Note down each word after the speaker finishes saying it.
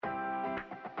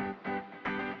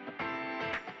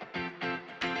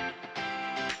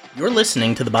You're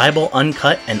listening to the Bible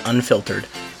Uncut and Unfiltered.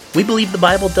 We believe the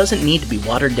Bible doesn't need to be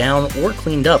watered down or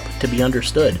cleaned up to be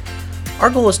understood.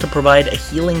 Our goal is to provide a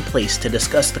healing place to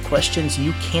discuss the questions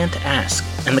you can't ask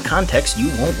and the context you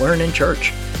won't learn in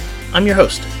church. I'm your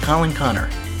host, Colin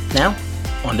Connor. Now,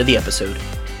 on to the episode.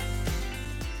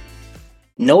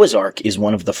 Noah's Ark is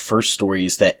one of the first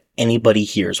stories that anybody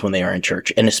hears when they are in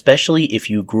church, and especially if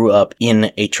you grew up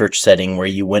in a church setting where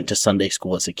you went to Sunday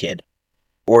school as a kid.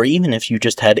 Or even if you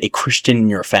just had a Christian in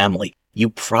your family, you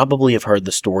probably have heard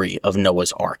the story of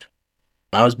Noah's Ark.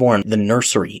 When I was born, the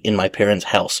nursery in my parents'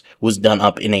 house was done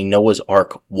up in a Noah's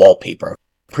Ark wallpaper.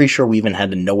 Pretty sure we even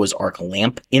had a Noah's Ark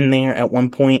lamp in there at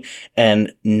one point,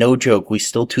 and no joke, we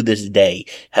still to this day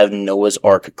have Noah's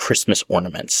Ark Christmas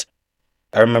ornaments.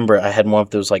 I remember I had one of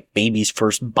those baby's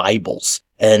first Bibles,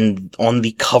 and on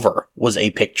the cover was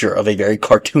a picture of a very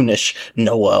cartoonish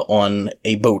Noah on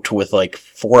a boat with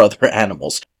 4 other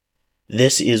animals.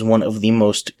 This is one of the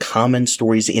most common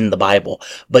stories in the Bible,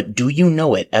 but do you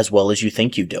know it as well as you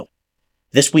think you do?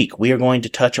 This week, we are going to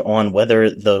touch on whether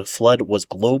the flood was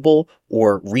global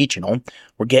or regional.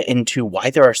 We'll get into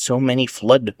why there are so many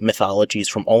flood mythologies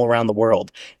from all around the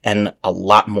world, and a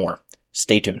lot more.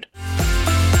 Stay tuned.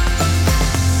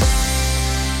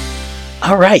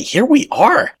 All right, here we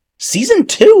are. Season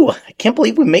 2. I can't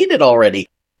believe we made it already.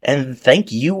 And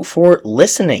thank you for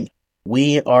listening.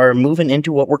 We are moving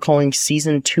into what we're calling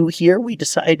Season 2 here. We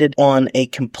decided on a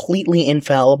completely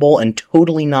infallible and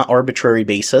totally not arbitrary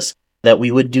basis that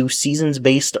we would do seasons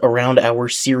based around our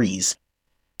series.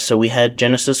 So we had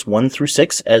Genesis 1 through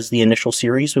 6 as the initial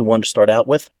series we wanted to start out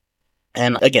with.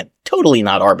 And again, totally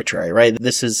not arbitrary, right?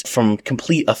 This is from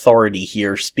complete authority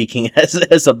here, speaking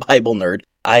as a Bible nerd.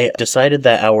 I decided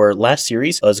that our last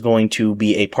series was going to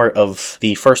be a part of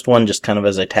the first one, just kind of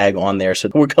as a tag on there. So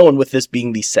we're going with this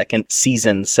being the second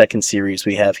series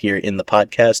we have here in the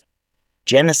podcast.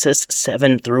 Genesis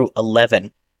 7 through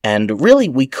 11. And really,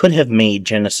 we could have made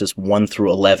Genesis 1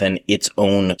 through 11 its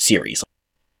own series.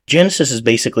 Genesis is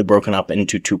basically broken up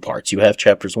into 2 parts. You have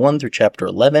chapters 1 through chapter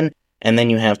 11, and then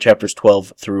you have chapters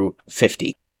 12 through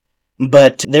 50.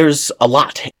 But there's a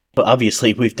lot. But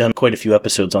obviously, we've done quite a few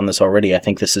episodes on this already. I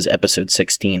think this is episode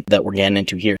 16 that we're getting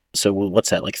into here. So what's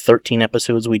that, 13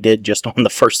 episodes we did just on the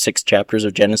first 6 chapters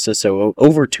of Genesis? So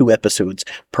over 2 episodes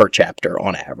per chapter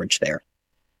on average there.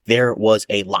 There was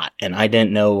a lot, and I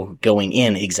didn't know going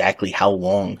in exactly how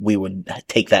long we would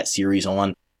take that series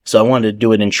on. So I wanted to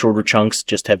do it in shorter chunks,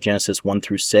 just have Genesis 1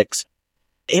 through 6.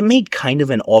 It made kind of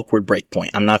an awkward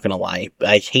breakpoint, I'm not going to lie.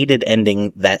 I hated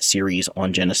ending that series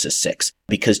on Genesis 6,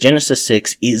 because Genesis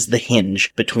 6 is the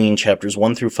hinge between chapters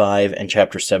 1 through 5 and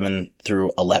chapters 7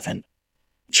 through 11.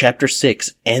 Chapter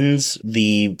 6 ends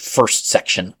the first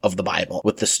section of the Bible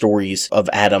with the stories of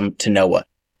Adam to Noah.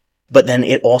 But then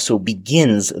it also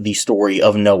begins the story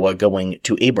of Noah going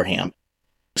to Abraham.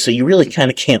 So you really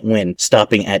kind of can't win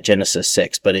stopping at Genesis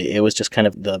 6, but it was just kind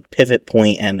of the pivot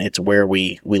point, and it's where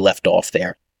we left off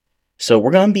there. So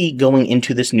we're going to be going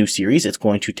into this new series. It's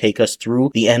going to take us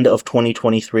through the end of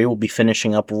 2023. We'll be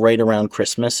finishing up right around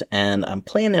Christmas, and I'm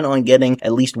planning on getting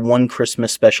at least one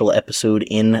Christmas special episode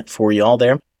in for y'all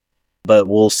there. But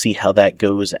we'll see how that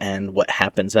goes and what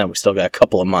happens then. We still got a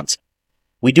couple of months.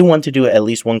 We do want to do at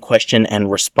least one question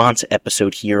and response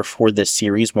episode here for this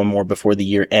series, one more before the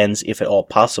year ends, if at all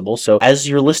possible. So as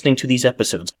you're listening to these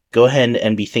episodes, go ahead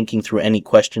and be thinking through any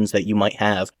questions that you might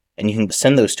have, and you can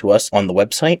send those to us on the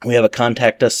website. We have a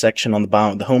contact us section on the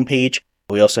bottom of the homepage.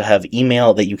 We also have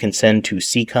email that you can send to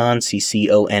cconn,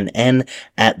 C-C-O-N-N,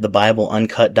 at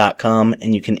thebibleuncut.com,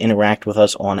 and you can interact with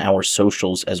us on our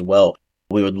socials as well.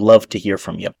 We would love to hear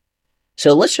from you.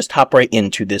 So let's just hop right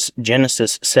into this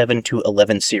Genesis 7 to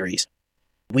 11 series.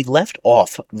 We left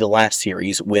off the last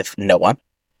series with Noah.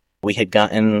 We had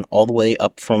gotten all the way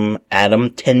up from Adam.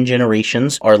 10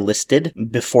 generations are listed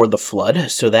before the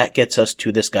flood, so that gets us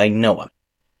to this guy Noah.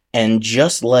 And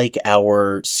just like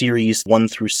our series 1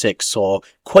 through 6 saw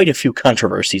quite a few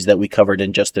controversies that we covered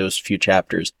in just those few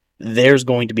chapters, there's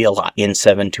going to be a lot in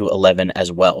 7 to 11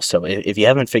 as well. So if you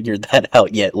haven't figured that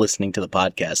out yet listening to the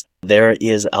podcast, there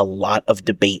is a lot of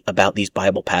debate about these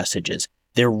Bible passages.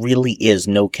 There really is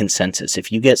no consensus.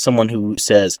 If you get someone who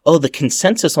says, oh, the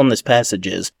consensus on this passage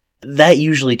is, that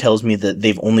usually tells me that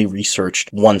they've only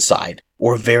researched one side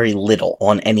or very little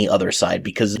on any other side,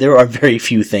 because there are very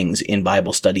few things in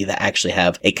Bible study that actually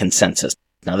have a consensus.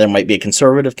 Now, there might be a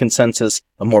conservative consensus,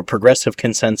 a more progressive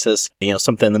consensus,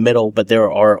 something in the middle, but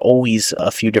there are always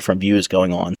a few different views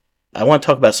going on. I want to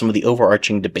talk about some of the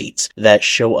overarching debates that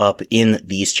show up in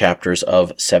these chapters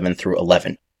of 7 through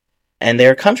 11. And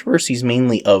there are controversies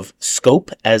mainly of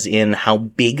scope, as in how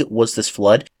big was this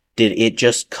flood, Did it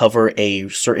just cover a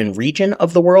certain region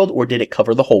of the world, or did it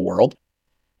cover the whole world?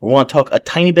 We want to talk a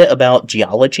tiny bit about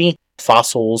geology,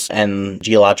 fossils, and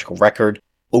geological record,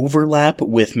 overlap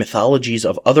with mythologies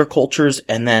of other cultures,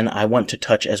 and then I want to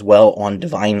touch as well on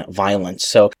divine violence.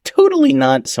 So totally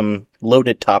not some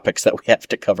loaded topics that we have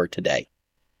to cover today.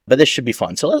 But this should be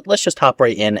fun. So let's just hop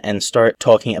right in and start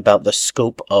talking about the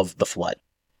scope of the flood.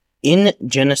 In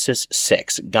Genesis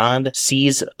 6, God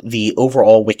sees the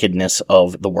overall wickedness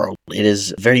of the world. It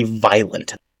is very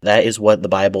violent. That is what the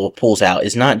Bible pulls out,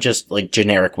 is not just like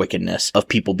generic wickedness of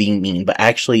people being mean, but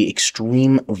actually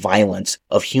extreme violence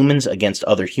of humans against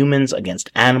other humans,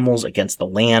 against animals, against the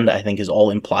land, I think is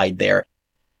all implied there.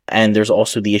 And there's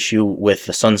also the issue with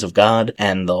the sons of God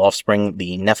and the offspring,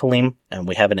 the Nephilim, and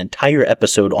we have an entire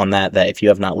episode on that if you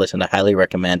have not listened, I highly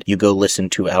recommend you go listen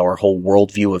to our whole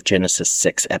worldview of Genesis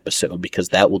 6 episode, because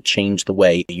that will change the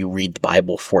way you read the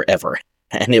Bible forever,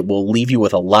 and it will leave you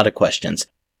with a lot of questions.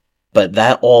 But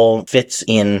that all fits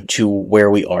into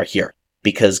where we are here,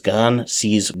 because God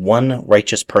sees one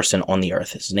righteous person on the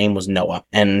earth. His name was Noah,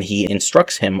 and he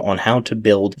instructs him on how to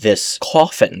build this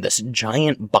coffin, this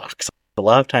giant box. A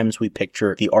lot of times we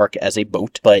picture the ark as a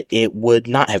boat, but it would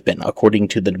not have been according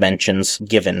to the dimensions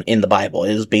given in the Bible.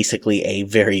 It is basically a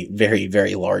very, very,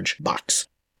 very large box.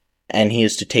 And he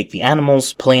is to take the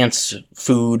animals, plants,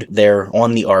 food there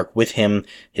on the ark with him,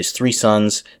 his 3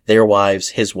 sons, their wives,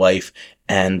 his wife,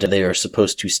 and they are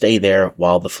supposed to stay there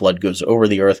while the flood goes over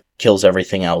the earth, kills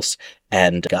everything else,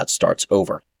 and God starts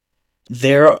over.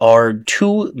 There are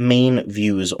 2 main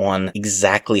views on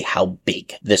exactly how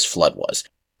big this flood was.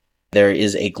 There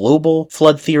is a global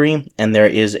flood theory, and there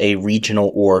is a regional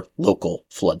or local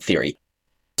flood theory.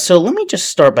 So let me just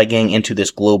start by getting into this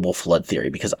global flood theory,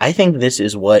 because I think this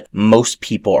is what most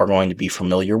people are going to be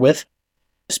familiar with,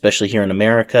 especially here in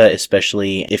America,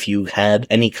 especially if you had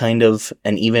any kind of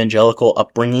an evangelical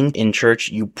upbringing in church.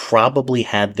 You probably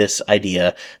had this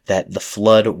idea that the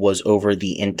flood was over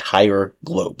the entire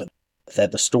globe,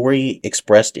 that the story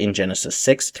expressed in Genesis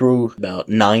 6 through about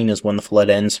 9 is when the flood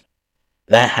ends.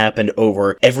 That happened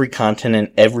over every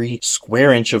continent. Every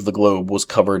square inch of the globe was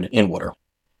covered in water.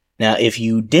 Now, if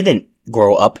you didn't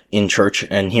grow up in church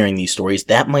and hearing these stories,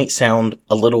 that might sound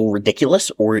a little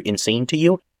ridiculous or insane to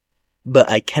you, but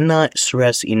I cannot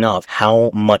stress enough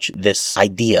how much this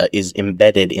idea is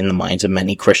embedded in the minds of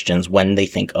many Christians when they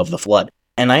think of the flood.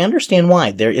 And I understand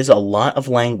why. There is a lot of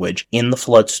language in the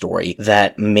flood story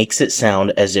that makes it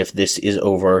sound as if this is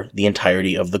over the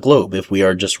entirety of the globe, if we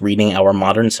are just reading our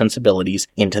modern sensibilities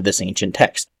into this ancient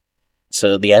text.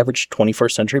 So the average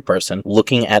 21st century person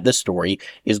looking at this story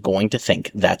is going to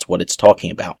think that's what it's talking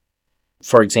about.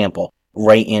 For example,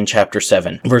 right in chapter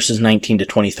 7, verses 19 to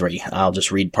 23, I'll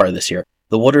just read part of this here.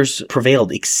 The waters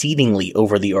prevailed exceedingly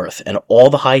over the earth, and all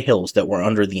the high hills that were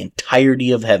under the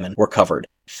entirety of heaven were covered,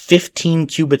 15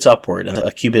 cubits upward, and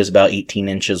a cubit is about 18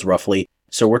 inches roughly.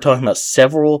 So we're talking about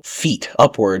several feet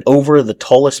upward over the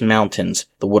tallest mountains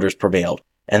the waters prevailed,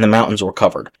 and the mountains were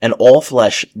covered. And all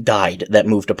flesh died that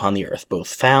moved upon the earth,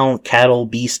 both fowl, cattle,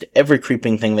 beast, every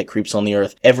creeping thing that creeps on the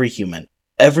earth, every human.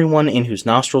 Everyone in whose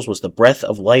nostrils was the breath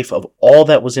of life of all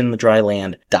that was in the dry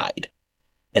land died.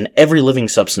 And every living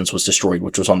substance was destroyed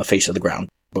which was on the face of the ground.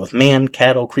 Both man,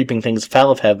 cattle, creeping things,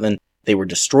 fowl of heaven, they were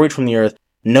destroyed from the earth.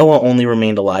 Noah only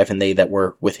remained alive, and they that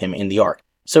were with him in the ark.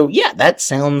 So yeah, that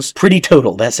sounds pretty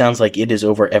total. That sounds like it is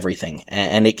over everything.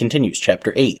 And it continues,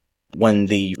 chapter 8. When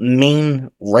the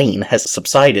main rain has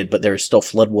subsided, but there is still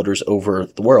floodwaters over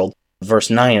the world, verse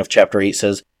 9 of chapter 8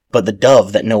 says, But the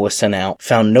dove that Noah sent out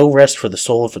found no rest for the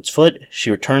sole of its foot. She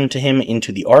returned to him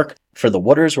into the ark, for the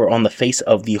waters were on the face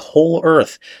of the whole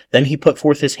earth. Then he put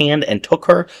forth his hand and took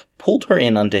her, pulled her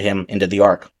in unto him into the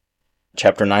ark.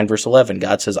 Chapter 9, verse 11,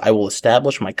 God says, I will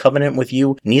establish my covenant with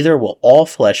you, neither will all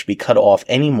flesh be cut off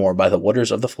any more by the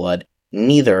waters of the flood,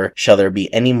 neither shall there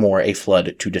be any more a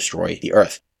flood to destroy the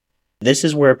earth. This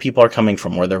is where people are coming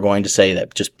from, where they're going to say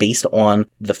that just based on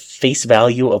the face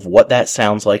value of what that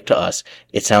sounds like to us,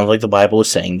 it sounds like the Bible is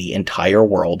saying the entire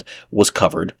world was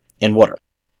covered in water.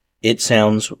 It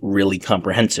sounds really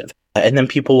comprehensive. And then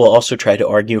people will also try to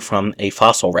argue from a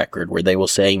fossil record, where they will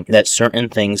say that certain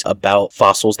things about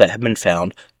fossils that have been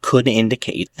found could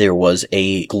indicate there was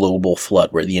a global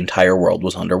flood where the entire world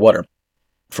was underwater.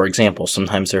 For example,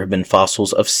 sometimes there have been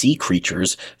fossils of sea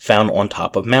creatures found on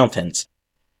top of mountains.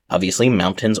 Obviously,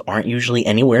 mountains aren't usually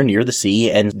anywhere near the sea,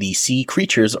 and the sea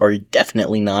creatures are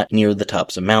definitely not near the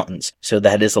tops of mountains, so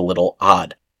that is a little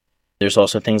odd. There's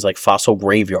also things like fossil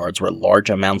graveyards where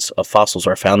large amounts of fossils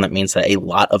are found. That means that a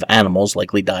lot of animals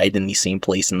likely died in the same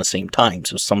place in the same time,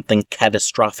 so something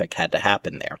catastrophic had to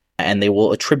happen there, and they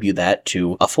will attribute that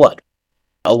to a flood.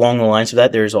 Along the lines of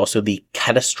that, there's also the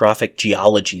catastrophic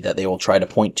geology that they will try to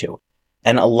point to.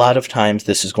 And a lot of times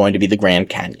this is going to be the Grand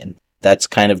Canyon. That's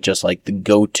kind of just like the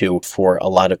go-to for a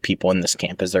lot of people in this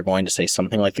camp, is they're going to say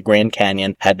something like the Grand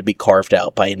Canyon had to be carved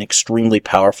out by an extremely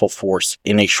powerful force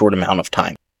in a short amount of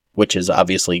time, which is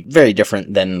obviously very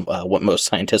different than what most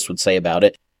scientists would say about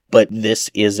it. But this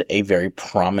is a very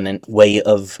prominent way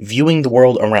of viewing the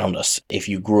world around us. If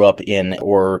you grew up in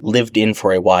or lived in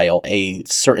for a while a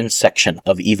certain section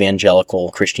of evangelical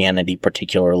Christianity,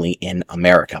 particularly in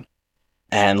America.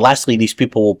 And lastly, these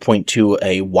people will point to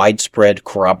a widespread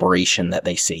corroboration that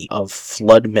they see of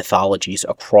flood mythologies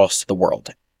across the world.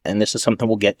 And this is something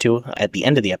we'll get to at the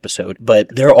end of the episode,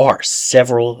 but there are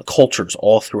several cultures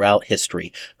all throughout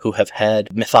history who have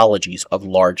had mythologies of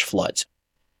large floods.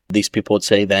 These people would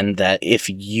say then that if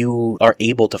you are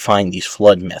able to find these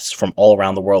flood myths from all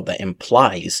around the world, that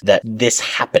implies that this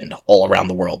happened all around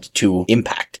the world to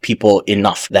impact people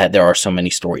enough that there are so many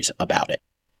stories about it.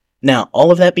 Now,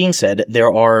 all of that being said,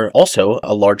 there are also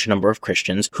a large number of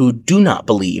Christians who do not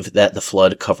believe that the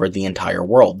flood covered the entire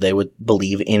world. They would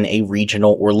believe in a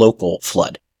regional or local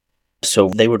flood. So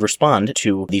they would respond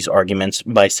to these arguments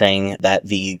by saying that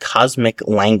the cosmic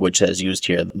language that is used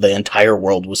here, the entire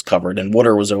world was covered and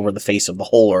water was over the face of the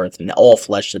whole earth and all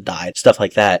flesh had died, stuff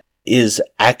like that, is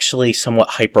actually somewhat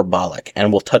hyperbolic.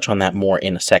 And we'll touch on that more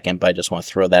in a second, but I just want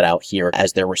to throw that out here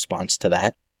as their response to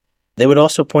that. They would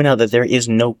also point out that there is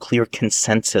no clear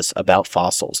consensus about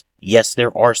fossils. Yes,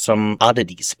 there are some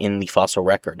oddities in the fossil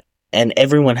record, and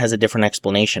everyone has a different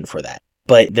explanation for that.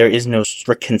 But there is no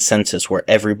strict consensus where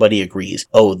everybody agrees,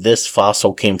 oh, this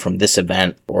fossil came from this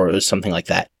event, or something like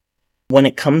that. When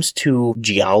it comes to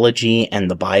geology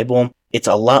and the Bible, it's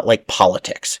a lot like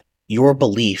politics. Your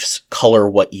beliefs color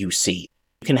what you see.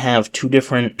 You can have two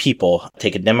different people,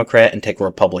 take a Democrat and take a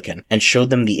Republican, and show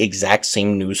them the exact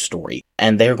same news story,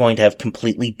 and they're going to have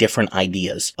completely different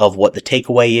ideas of what the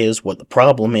takeaway is, what the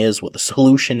problem is, what the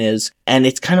solution is, and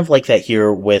it's kind of like that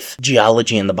here with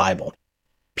geology in the Bible.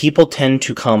 People tend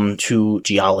to come to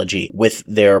geology with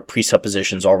their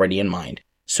presuppositions already in mind.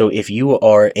 So if you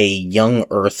are a young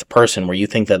Earth person where you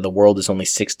think that the world is only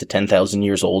 6,000 to 10,000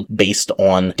 years old based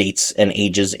on dates and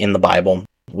ages in the Bible,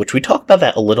 which we talked about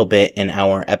that a little bit in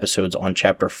our episodes on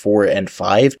chapter 4 and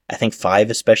 5. I think 5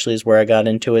 especially is where I got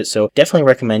into it, so definitely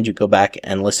recommend you go back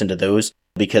and listen to those,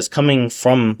 because coming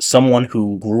from someone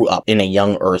who grew up in a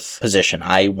young Earth position,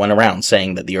 I went around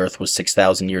saying that the Earth was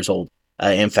 6,000 years old.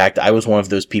 In fact, I was one of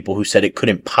those people who said it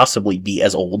couldn't possibly be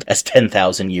as old as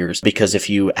 10,000 years, because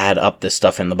if you add up this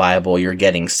stuff in the Bible, you're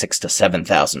getting 6,000 to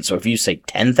 7,000. So if you say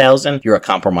 10,000, you're a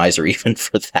compromiser even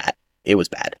for that. It was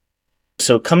bad.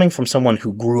 So coming from someone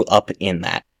who grew up in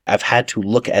that, I've had to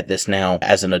look at this now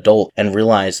as an adult and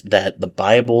realize that the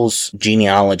Bible's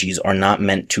genealogies are not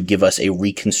meant to give us a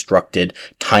reconstructed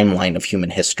timeline of human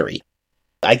history.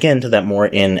 I get into that more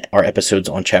in our episodes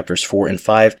on chapters 4 and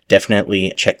 5.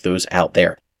 Definitely check those out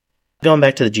there. Going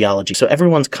back to the geology, so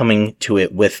everyone's coming to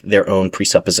it with their own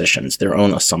presuppositions, their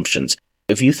own assumptions.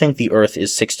 If you think the Earth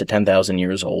is 6,000 to 10,000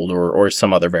 years old, or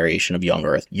some other variation of young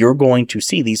Earth, you're going to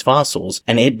see these fossils,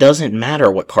 and it doesn't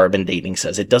matter what carbon dating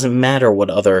says. It doesn't matter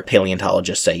what other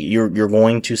paleontologists say. You're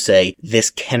going to say, this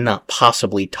cannot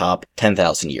possibly top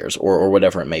 10,000 years, or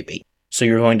whatever it may be. So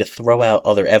you're going to throw out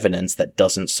other evidence that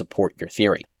doesn't support your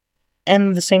theory.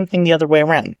 And the same thing the other way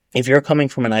around. If you're coming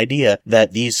from an idea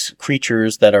that these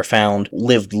creatures that are found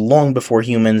lived long before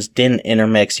humans, didn't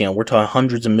intermix, we're talking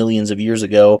hundreds of millions of years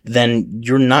ago, then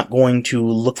you're not going to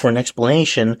look for an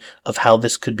explanation of how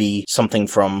this could be something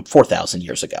from 4,000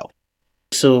 years ago.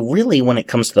 So really, when it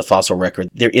comes to the fossil record,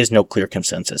 there is no clear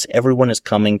consensus. Everyone is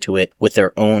coming to it with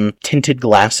their own tinted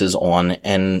glasses on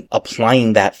and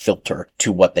applying that filter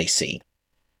to what they see.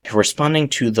 Responding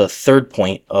to the third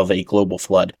point of a global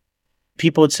flood,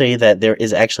 people would say that there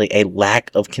is actually a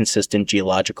lack of consistent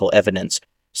geological evidence.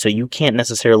 So you can't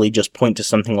necessarily just point to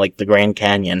something like the Grand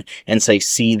Canyon and say,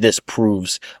 see, this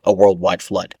proves a worldwide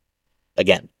flood.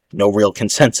 Again, no real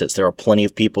consensus. There are plenty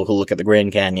of people who look at the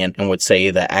Grand Canyon and would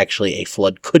say that actually a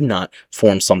flood could not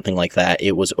form something like that.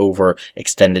 It was over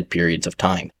extended periods of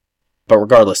time. But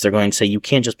regardless, they're going to say you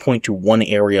can't just point to one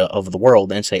area of the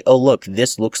world and say, oh, look,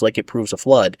 this looks like it proves a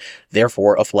flood,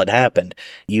 therefore a flood happened.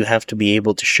 You have to be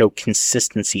able to show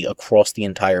consistency across the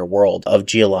entire world of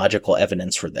geological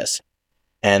evidence for this.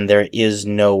 And there is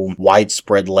no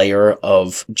widespread layer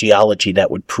of geology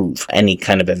that would prove any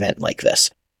kind of event like this.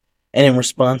 And in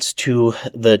response to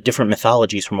the different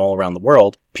mythologies from all around the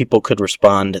world, people could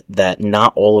respond that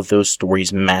not all of those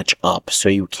stories match up, so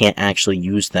you can't actually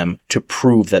use them to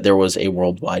prove that there was a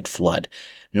worldwide flood.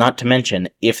 Not to mention,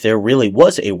 if there really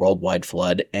was a worldwide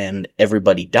flood and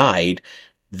everybody died,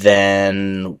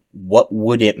 then what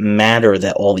would it matter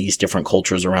that all these different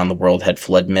cultures around the world had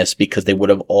flood myths, because they would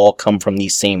have all come from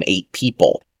these same 8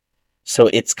 people? So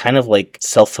it's kind of like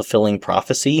self-fulfilling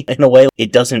prophecy in a way.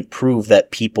 It doesn't prove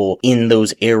that people in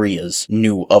those areas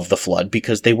knew of the flood,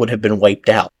 because they would have been wiped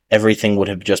out. Everything would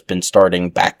have just been starting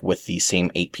back with these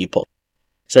same 8 people.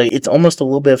 So it's almost a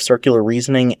little bit of circular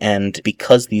reasoning, and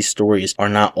because these stories are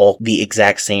not all the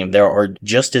exact same, there are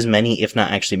just as many, if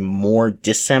not actually more,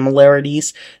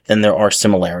 dissimilarities than there are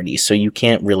similarities. So you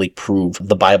can't really prove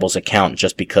the Bible's account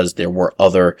just because there were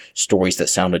other stories that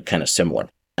sounded kind of similar.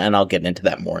 And I'll get into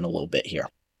that more in a little bit here.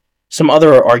 Some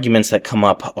other arguments that come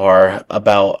up are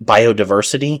about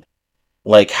biodiversity.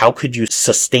 Like, how could you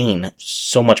sustain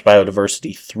so much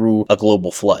biodiversity through a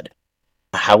global flood?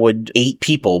 How would 8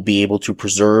 people be able to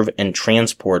preserve and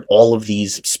transport all of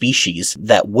these species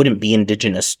that wouldn't be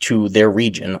indigenous to their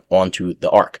region onto the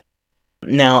ark?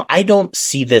 Now, I don't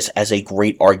see this as a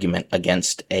great argument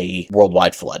against a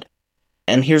worldwide flood.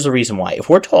 And here's the reason why. If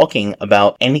we're talking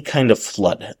about any kind of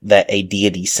flood that a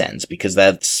deity sends, because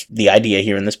that's the idea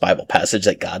here in this Bible passage,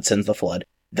 that God sends the flood,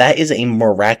 that is a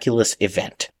miraculous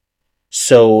event.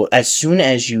 So as soon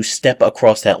as you step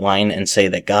across that line and say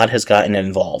that God has gotten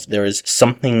involved, there is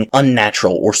something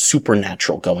unnatural or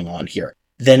supernatural going on here,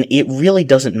 then it really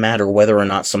doesn't matter whether or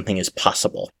not something is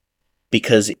possible.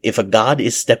 Because if a God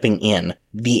is stepping in,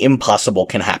 the impossible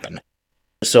can happen.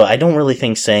 So I don't really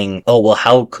think saying, oh, well,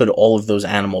 how could all of those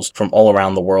animals from all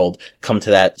around the world come to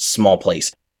that small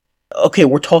place? Okay,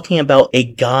 we're talking about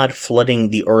a god flooding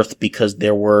the earth because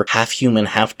there were half-human,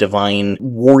 half-divine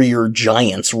warrior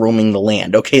giants roaming the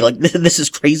land. Okay, like, this is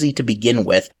crazy to begin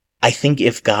with. I think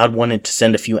if God wanted to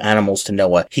send a few animals to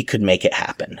Noah, he could make it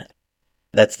happen.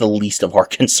 That's the least of our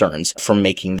concerns from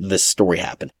making this story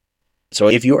happen. So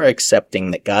if you are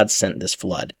accepting that God sent this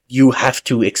flood, you have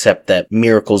to accept that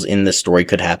miracles in this story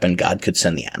could happen. God could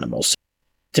send the animals.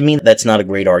 To me, that's not a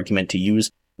great argument to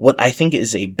use. What I think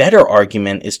is a better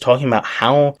argument is talking about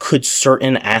how could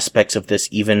certain aspects of this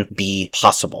even be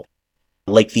possible.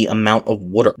 Like the amount of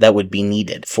water that would be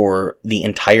needed for the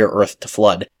entire earth to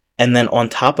flood. And then on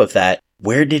top of that,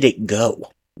 where did it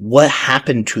go? What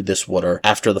happened to this water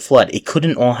after the flood? It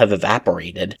couldn't all have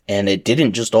evaporated, and it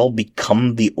didn't just all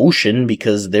become the ocean,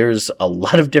 because there's a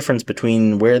lot of difference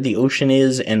between where the ocean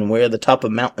is and where the top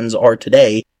of mountains are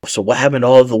today. So what happened to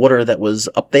all of the water that was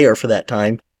up there for that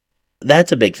time?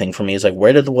 That's a big thing for me, is like,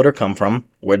 where did the water come from?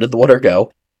 Where did the water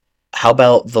go? How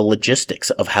about the logistics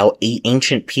of how 8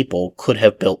 ancient people could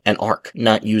have built an ark,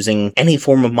 not using any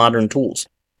form of modern tools?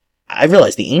 I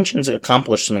realize the ancients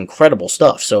accomplished some incredible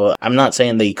stuff, so I'm not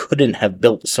saying they couldn't have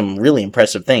built some really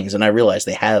impressive things, and I realize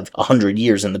they have 100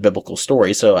 years in the biblical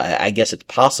story, so I guess it's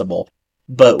possible.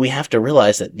 But we have to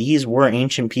realize that these were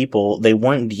ancient people. They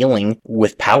weren't dealing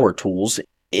with power tools.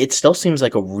 It still seems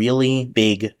like a really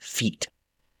big feat.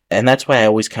 And that's why I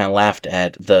always kind of laughed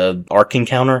at the Ark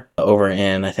encounter over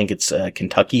in, I think it's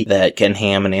Kentucky, that Ken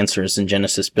Ham and Answers in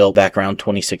Genesis built back around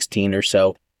 2016 or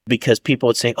so. Because people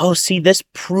would say, oh, see, this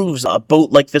proves a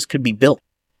boat like this could be built.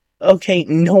 Okay,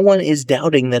 no one is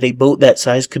doubting that a boat that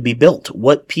size could be built.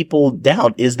 What people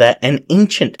doubt is that an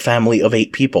ancient family of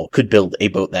 8 people could build a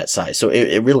boat that size. So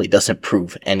it really doesn't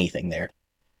prove anything there.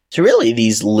 So really,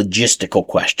 these logistical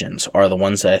questions are the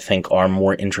ones that I think are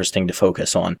more interesting to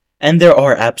focus on. And there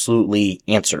are absolutely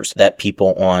answers that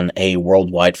people on a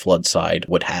worldwide flood side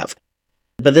would have.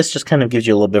 But this just kind of gives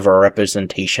you a little bit of a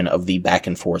representation of the back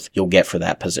and forth you'll get for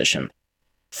that position.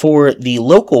 For the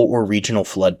local or regional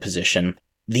flood position,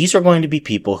 these are going to be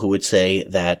people who would say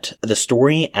that the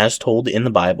story as told in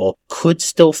the Bible could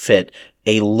still fit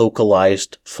a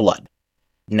localized flood.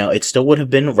 Now, it still would have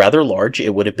been rather large.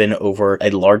 It would have been over a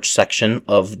large section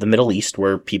of the Middle East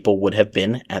where people would have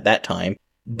been at that time,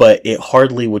 but it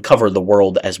hardly would cover the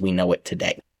world as we know it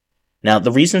today. Now,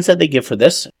 the reasons that they give for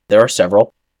this, there are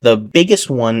several. The biggest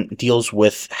one deals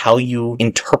with how you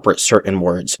interpret certain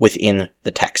words within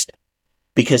the text.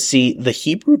 Because, see, the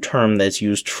Hebrew term that's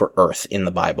used for earth in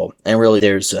the Bible, and really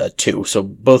there's 2, so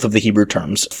both of the Hebrew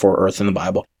terms for earth in the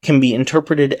Bible, can be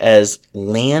interpreted as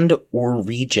land or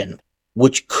region,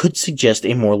 which could suggest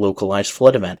a more localized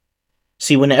flood event.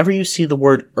 See, whenever you see the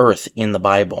word earth in the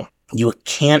Bible, you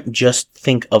can't just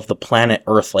think of the planet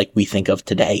Earth like we think of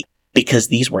today. Because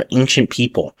these were ancient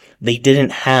people. They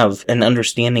didn't have an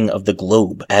understanding of the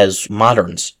globe as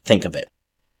moderns think of it.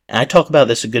 And I talk about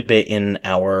this a good bit in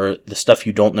the Stuff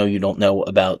You Don't Know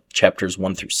about chapters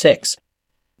 1 through 6.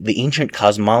 The ancient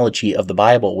cosmology of the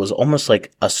Bible was almost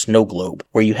like a snow globe,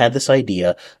 where you had this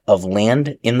idea of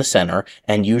land in the center,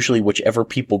 and usually whichever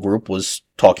people group was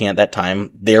talking at that time,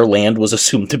 their land was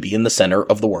assumed to be in the center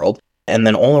of the world. And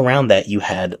then all around that, you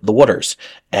had the waters.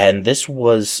 And this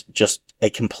was just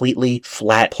a completely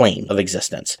flat plane of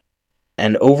existence.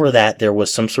 And over that, there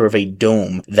was some sort of a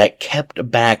dome that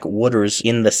kept back waters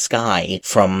in the sky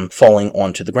from falling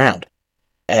onto the ground.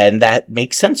 And that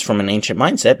makes sense from an ancient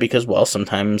mindset because, well,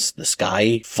 sometimes the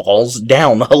sky falls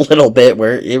down a little bit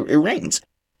where it rains.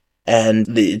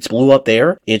 And it's blue up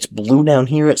there, it's blue down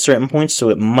here at certain points, so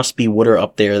it must be water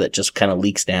up there that just kind of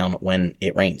leaks down when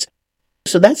it rains.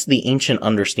 So that's the ancient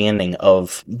understanding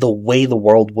of the way the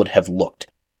world would have looked.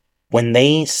 When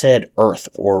they said Earth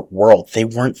or world, they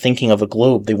weren't thinking of a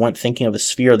globe, they weren't thinking of a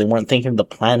sphere, they weren't thinking of the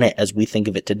planet as we think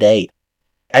of it today.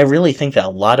 I really think that a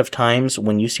lot of times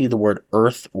when you see the word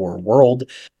Earth or world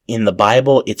in the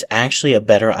Bible, it's actually a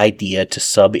better idea to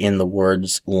sub in the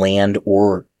words land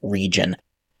or region.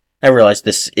 I realize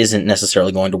this isn't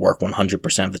necessarily going to work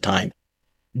 100% of the time.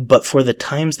 But for the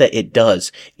times that it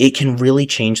does, it can really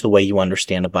change the way you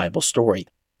understand a Bible story.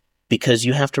 Because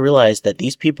you have to realize that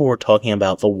these people were talking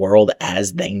about the world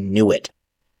as they knew it.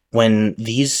 When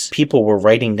these people were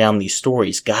writing down these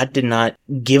stories, God did not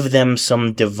give them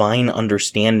some divine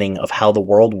understanding of how the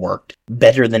world worked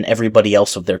better than everybody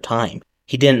else of their time.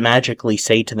 He didn't magically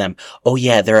say to them, oh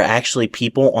yeah, there are actually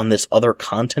people on this other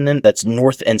continent that's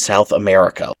North and South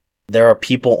America. There are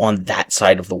people on that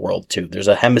side of the world too. There's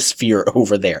a hemisphere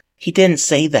over there. He didn't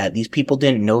say that. These people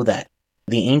didn't know that.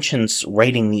 The ancients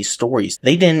writing these stories,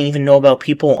 they didn't even know about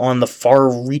people on the far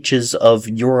reaches of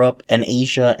Europe and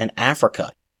Asia and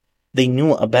Africa. They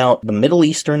knew about the Middle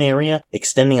Eastern area,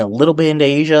 extending a little bit into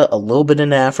Asia, a little bit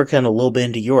into Africa, and a little bit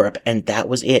into Europe, and that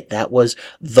was it. That was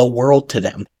the world to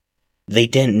them. They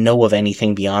didn't know of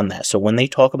anything beyond that. So when they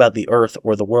talk about the earth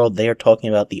or the world, they are talking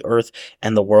about the earth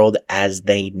and the world as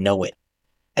they know it.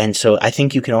 And so I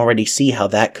think you can already see how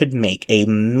that could make a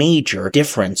major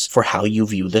difference for how you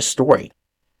view this story.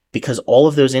 Because all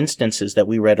of those instances that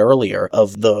we read earlier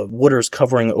of the waters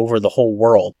covering over the whole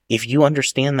world, if you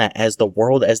understand that as the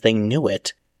world as they knew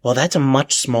it, well, that's a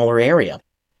much smaller area.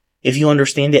 If you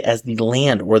understand it as the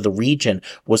land or the region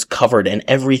was covered and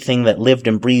everything that lived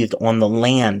and breathed on the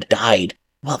land died,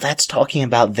 well, that's talking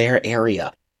about their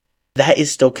area. That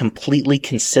is still completely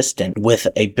consistent with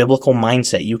a biblical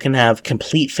mindset. You can have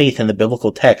complete faith in the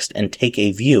biblical text and take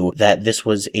a view that this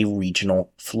was a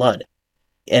regional flood.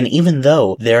 And even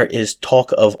though there is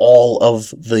talk of all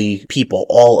of the people,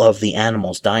 all of the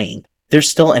animals dying, there's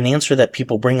still an answer that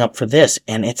people bring up for this,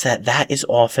 and it's that is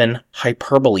often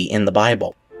hyperbole in the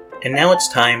Bible. And now it's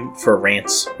time for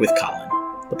Rants with Colin,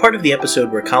 the part of the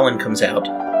episode where Colin comes out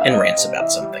and rants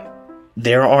about something.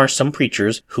 There are some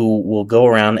preachers who will go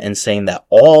around and saying that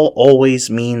all always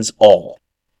means all.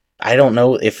 I don't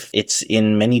know if it's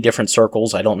in many different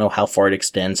circles. I don't know how far it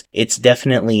extends. It's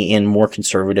definitely in more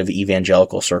conservative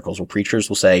evangelical circles where preachers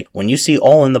will say, when you see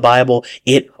all in the Bible,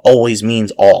 it always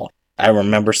means all. I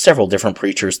remember several different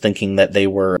preachers thinking that they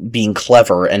were being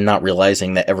clever and not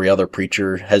realizing that every other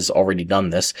preacher has already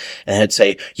done this. And they'd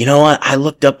say, you know what, I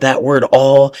looked up that word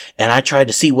all, and I tried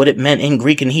to see what it meant in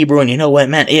Greek and Hebrew, and you know what it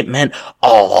meant? It meant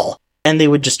all. And they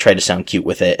would just try to sound cute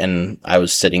with it, and I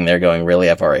was sitting there going, really,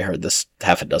 I've already heard this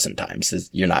half a dozen times.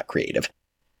 You're not creative.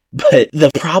 But the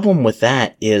problem with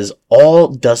that is all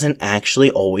doesn't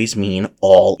actually always mean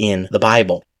all in the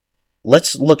Bible.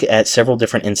 Let's look at several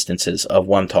different instances of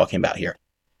what I'm talking about here.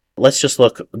 Let's just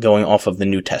look going off of the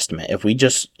New Testament. If we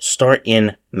just start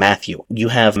in Matthew, you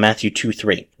have Matthew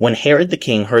 2:3. When Herod the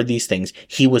king heard these things,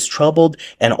 he was troubled,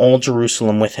 and all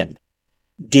Jerusalem with him.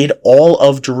 Did all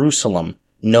of Jerusalem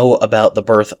know about the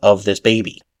birth of this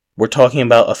baby? We're talking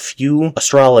about a few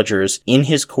astrologers in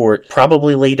his court,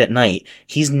 probably late at night.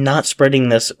 He's not spreading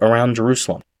this around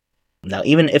Jerusalem. Now,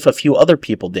 even if a few other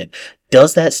people did,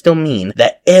 does that still mean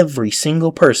that every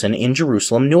single person in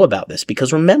Jerusalem knew about this?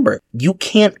 Because remember, you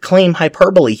can't claim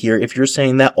hyperbole here if you're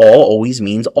saying that all always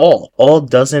means all. All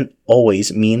doesn't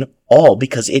always mean all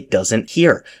because it doesn't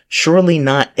here. Surely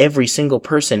not every single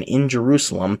person in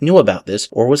Jerusalem knew about this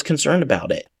or was concerned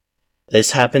about it.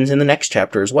 This happens in the next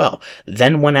chapter as well.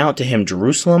 Then went out to him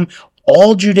Jerusalem,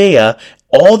 all Judea,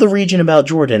 all the region about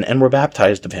Jordan, and were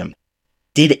baptized of him.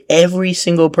 Did every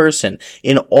single person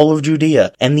in all of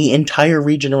Judea and the entire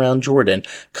region around Jordan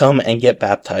come and get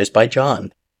baptized by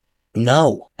John?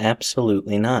 No,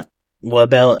 absolutely not. What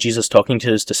about Jesus talking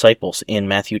to his disciples in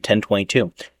Matthew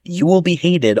 10:22? You will be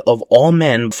hated of all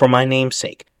men for my name's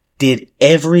sake. Did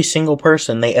every single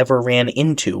person they ever ran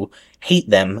into hate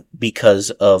them because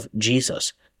of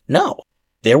Jesus? No.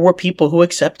 There were people who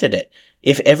accepted it.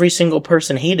 If every single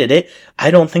person hated it,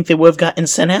 I don't think they would have gotten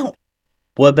sent out.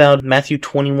 What about Matthew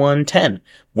 21:10?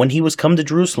 When he was come to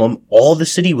Jerusalem, all the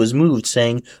city was moved,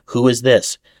 saying, "Who is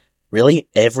this?" Really?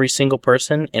 Every single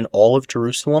person in all of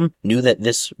Jerusalem knew that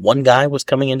this one guy was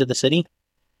coming into the city?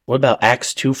 What about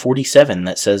Acts 2:47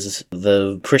 that says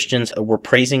the Christians were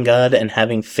praising God and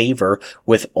having favor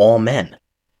with all men?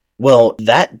 Well,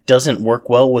 that doesn't work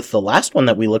well with the last one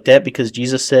that we looked at, because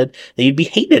Jesus said that you'd be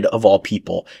hated of all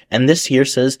people. And this here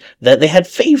says that they had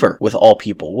favor with all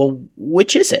people. Well,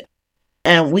 which is it?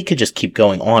 And we could just keep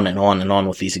going on and on and on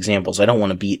with these examples. I don't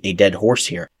want to beat a dead horse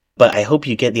here. But I hope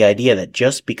you get the idea that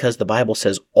just because the Bible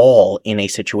says all in a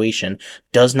situation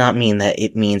does not mean that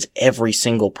it means every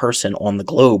single person on the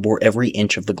globe or every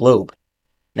inch of the globe.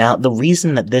 Now, the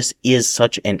reason that this is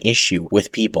such an issue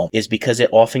with people is because it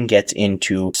often gets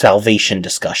into salvation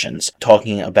discussions,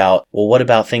 talking about, well, what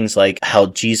about things like how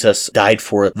Jesus died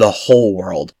for the whole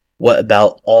world? What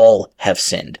about all have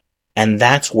sinned? And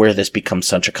that's where this becomes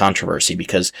such a controversy,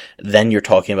 because then you're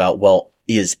talking about, well,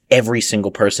 is every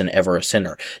single person ever a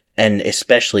sinner? And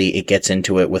especially it gets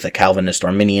into it with a Calvinist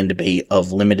Arminian debate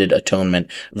of limited atonement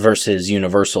versus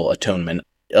universal atonement.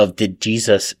 Of did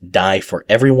Jesus die for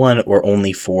everyone or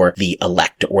only for the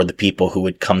elect or the people who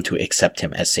would come to accept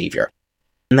him as Savior?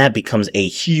 And that becomes a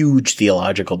huge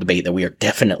theological debate that we are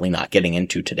definitely not getting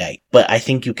into today. But I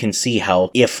think you can see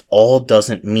how if all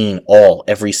doesn't mean all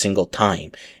every single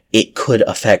time, it could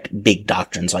affect big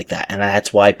doctrines like that. And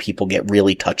that's why people get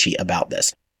really touchy about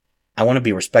this. I want to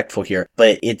be respectful here,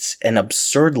 but it's an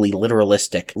absurdly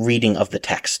literalistic reading of the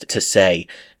text to say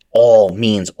all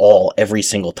means all every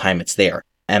single time it's there.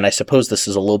 And I suppose this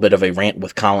is a little bit of a rant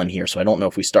with Colin here, so I don't know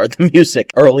if we start the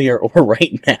music earlier or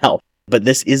right now. But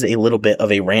this is a little bit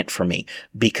of a rant for me,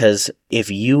 because if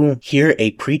you hear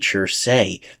a preacher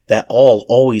say that all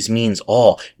always means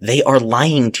all, they are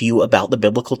lying to you about the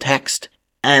biblical text.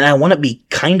 And I want to be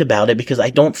kind about it, because I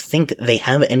don't think they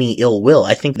have any ill will.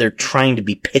 I think they're trying to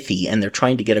be pithy and they're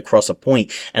trying to get across a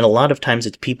point. And a lot of times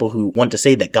it's people who want to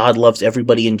say that God loves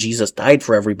everybody and Jesus died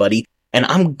for everybody. And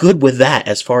I'm good with that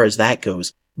as far as that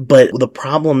goes. But the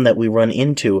problem that we run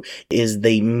into is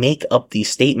they make up these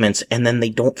statements and then they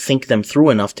don't think them through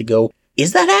enough to go,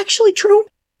 is that actually true?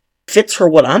 Fits for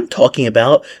what I'm talking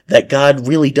about, that God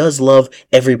really does love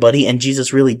everybody and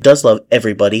Jesus really does love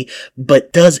everybody,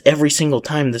 but does every single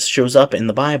time this shows up in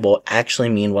the Bible actually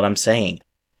mean what I'm saying?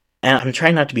 And I'm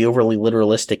trying not to be overly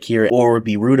literalistic here or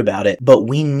be rude about it, but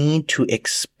we need to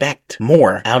expect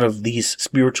more out of these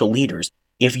spiritual leaders.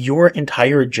 If your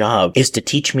entire job is to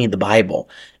teach me the Bible,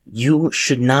 you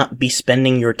should not be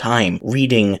spending your time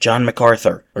reading John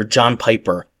MacArthur or John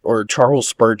Piper or Charles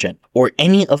Spurgeon or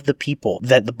any of the people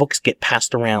that the books get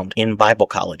passed around in Bible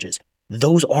colleges.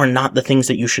 Those are not the things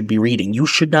that you should be reading. You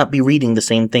should not be reading the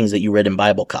same things that you read in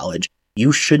Bible college.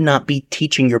 You should not be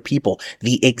teaching your people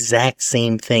the exact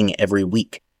same thing every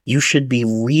week. You should be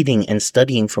reading and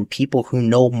studying from people who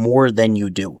know more than you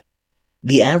do.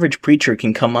 The average preacher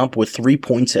can come up with 3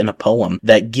 points in a poem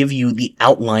that give you the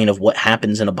outline of what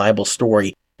happens in a Bible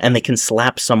story, and they can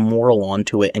slap some moral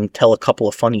onto it and tell a couple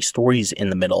of funny stories in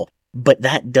the middle. But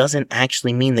that doesn't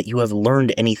actually mean that you have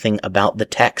learned anything about the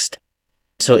text.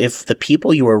 So if the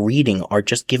people you are reading are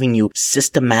just giving you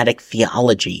systematic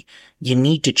theology, you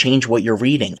need to change what you're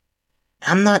reading.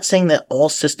 I'm not saying that all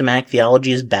systematic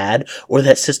theology is bad or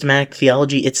that systematic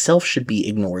theology itself should be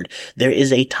ignored. There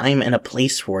is a time and a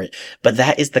place for it, but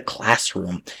that is the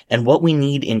classroom. And what we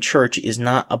need in church is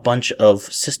not a bunch of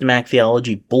systematic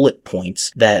theology bullet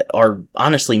points that are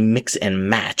honestly mix and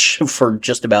match for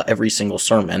just about every single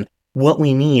sermon. What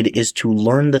we need is to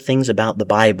learn the things about the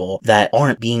Bible that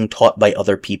aren't being taught by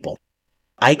other people.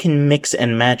 I can mix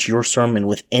and match your sermon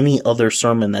with any other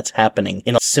sermon that's happening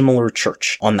in a similar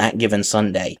church on that given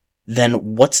Sunday.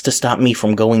 Then what's to stop me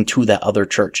from going to that other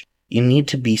church? You need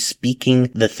to be speaking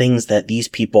the things that these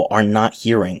people are not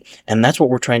hearing. And that's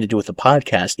what we're trying to do with the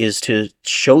podcast, is to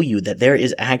show you that there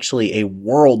is actually a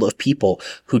world of people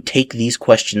who take these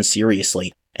questions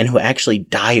seriously and who actually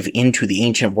dive into the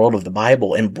ancient world of the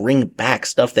Bible and bring back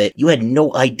stuff that you had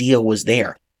no idea was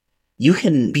there. You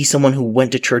can be someone who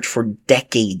went to church for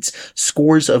decades,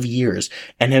 scores of years,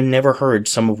 and have never heard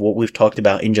some of what we've talked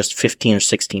about in just 15 or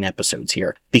 16 episodes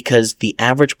here. Because the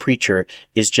average preacher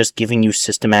is just giving you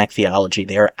systematic theology.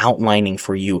 They are outlining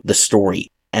for you the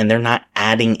story, and they're not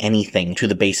adding anything to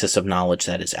the basis of knowledge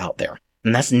that is out there.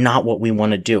 And that's not what we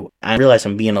want to do. I realize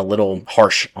I'm being a little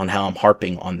harsh on how I'm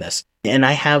harping on this. And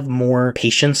I have more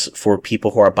patience for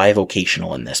people who are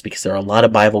bivocational in this, because there are a lot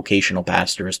of bivocational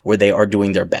pastors where they are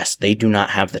doing their best. They do not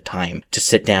have the time to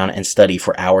sit down and study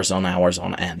for hours on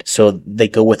end. So they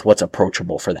go with what's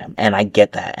approachable for them. And I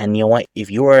get that. And you know what?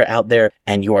 If you are out there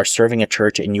and you are serving a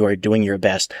church and you are doing your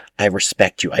best, I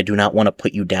respect you. I do not want to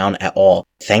put you down at all.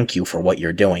 Thank you for what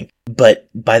you're doing. But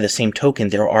by the same token,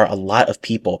 there are a lot of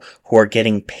people who are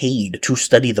getting paid to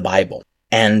study the Bible.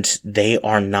 And they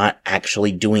are not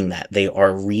actually doing that. They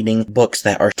are reading books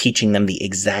that are teaching them the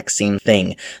exact same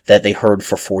thing that they heard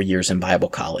for 4 years in Bible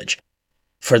college.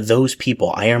 For those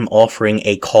people, I am offering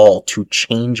a call to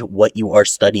change what you are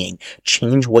studying,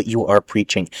 change what you are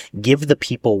preaching, give the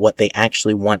people what they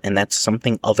actually want, and that's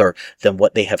something other than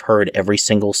what they have heard every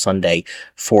single Sunday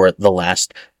for the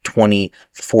last 20,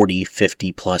 40,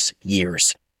 50 plus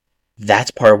years.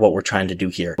 That's part of what we're trying to do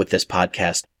here with this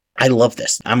podcast. I love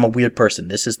this. I'm a weird person.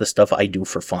 This is the stuff I do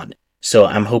for fun. So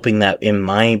I'm hoping that in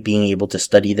my being able to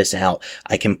study this out,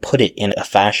 I can put it in a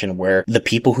fashion where the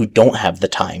people who don't have the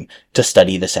time to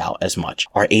study this out as much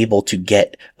are able to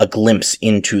get a glimpse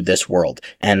into this world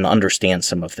and understand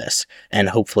some of this, and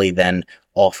hopefully then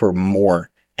offer more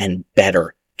and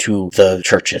better to the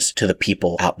churches, to the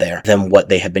people out there, than what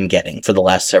they have been getting for the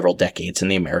last several decades in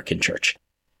the American church.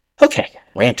 Okay,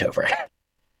 rant over.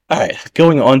 All right,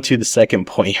 going on to the second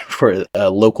point for a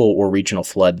local or regional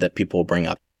flood that people will bring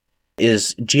up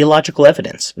is geological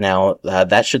evidence. Now,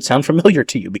 that should sound familiar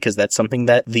to you because that's something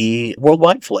that the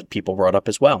worldwide flood people brought up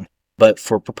as well. But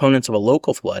for proponents of a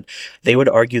local flood, they would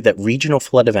argue that regional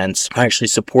flood events are actually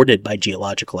supported by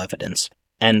geological evidence,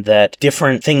 and that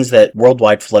different things that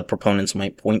worldwide flood proponents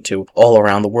might point to all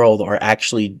around the world are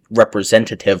actually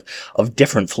representative of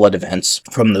different flood events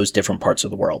from those different parts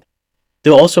of the world.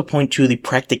 They'll also point to the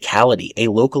practicality. A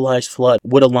localized flood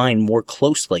would align more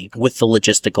closely with the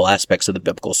logistical aspects of the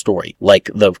biblical story,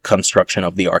 like the construction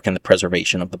of the ark and the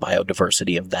preservation of the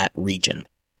biodiversity of that region.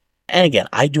 And again,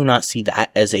 I do not see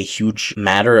that as a huge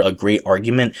matter, a great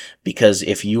argument, because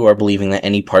if you are believing that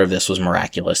any part of this was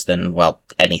miraculous, then, well,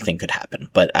 anything could happen.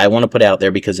 But I want to put it out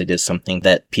there because it is something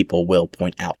that people will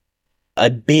point out. A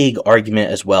big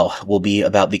argument as well will be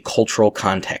about the cultural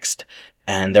context.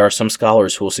 And there are some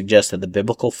scholars who will suggest that the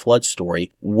biblical flood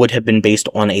story would have been based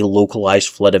on a localized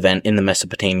flood event in the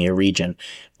Mesopotamia region,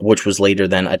 which was later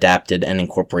then adapted and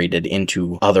incorporated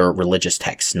into other religious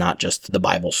texts, not just the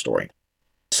Bible story.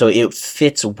 So it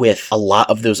fits with a lot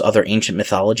of those other ancient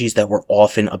mythologies that were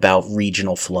often about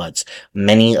regional floods.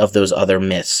 Many of those other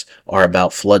myths are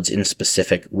about floods in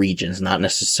specific regions, not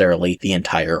necessarily the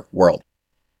entire world.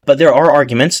 But there are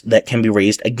arguments that can be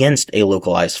raised against a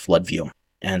localized flood view.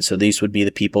 And so these would be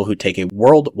the people who take a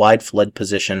worldwide flood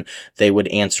position. They would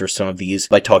answer some of these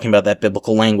by talking about that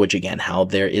biblical language again, how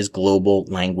there is global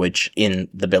language in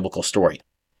the biblical story.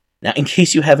 Now, in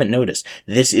case you haven't noticed,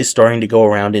 this is starting to go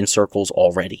around in circles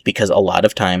already, because a lot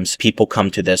of times people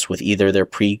come to this with either their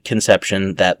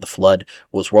preconception that the flood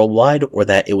was worldwide or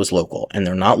that it was local, and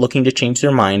they're not looking to change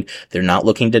their mind, they're not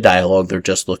looking to dialogue, they're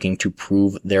just looking to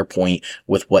prove their point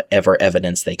with whatever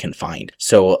evidence they can find.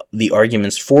 So the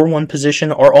arguments for one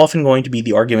position are often going to be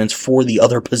the arguments for the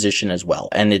other position as well,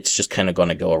 and it's just kind of going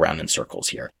to go around in circles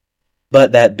here.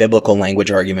 But that biblical language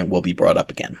argument will be brought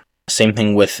up again. Same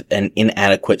thing with an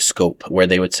inadequate scope, where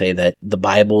they would say that the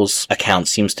Bible's account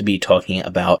seems to be talking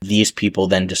about these people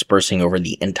then dispersing over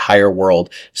the entire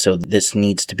world, so this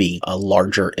needs to be a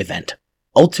larger event.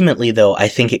 Ultimately, though, I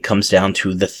think it comes down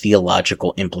to the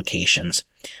theological implications.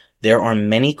 There are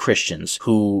many Christians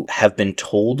who have been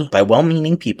told by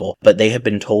well-meaning people, but they have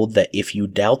been told that if you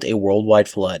doubt a worldwide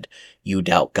flood, you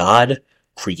doubt God,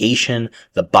 creation,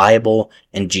 the Bible,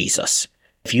 and Jesus.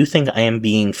 If you think I am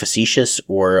being facetious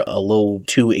or a little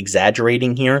too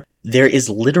exaggerating here, there is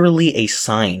literally a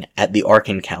sign at the Ark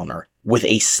Encounter with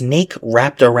a snake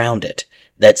wrapped around it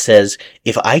that says,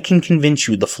 if I can convince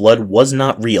you the flood was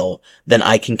not real, then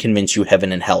I can convince you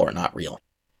heaven and hell are not real.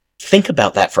 Think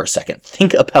about that for a second.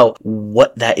 Think about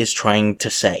what that is trying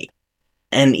to say.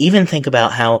 And even think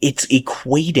about how it's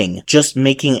equating just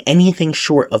making anything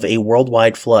short of a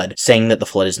worldwide flood, saying that the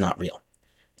flood is not real.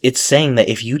 It's saying that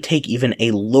if you take even a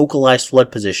localized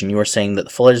flood position, you are saying that the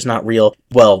flood is not real.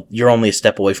 Well, you're only a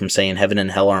step away from saying heaven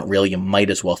and hell aren't real. You might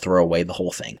as well throw away the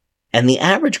whole thing. And the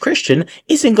average Christian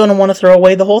isn't going to want to throw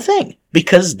away the whole thing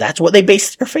because that's what they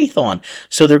base their faith on.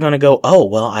 So they're going to go, oh,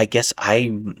 well, I guess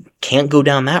I can't go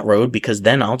down that road because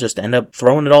then I'll just end up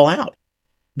throwing it all out.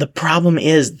 The problem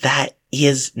is that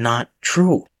is not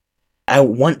true. I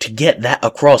want to get that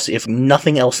across, if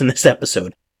nothing else in this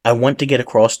episode. I want to get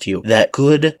across to you that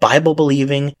good,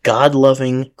 Bible-believing,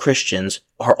 God-loving Christians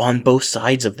are on both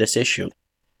sides of this issue.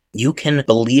 You can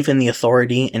believe in the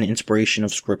authority and inspiration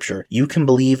of Scripture. You can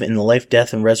believe in the life,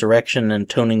 death, and resurrection and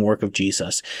atoning work of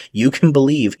Jesus. You can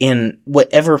believe in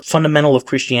whatever fundamental of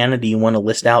Christianity you want to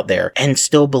list out there, and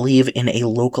still believe in a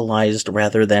localized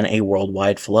rather than a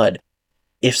worldwide flood.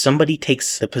 If somebody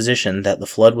takes the position that the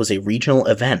flood was a regional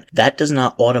event, that does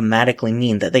not automatically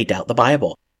mean that they doubt the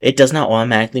Bible. It does not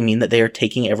automatically mean that they are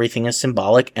taking everything as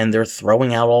symbolic and they're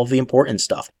throwing out all the important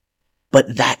stuff.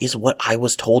 But that is what I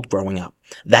was told growing up.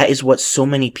 That is what so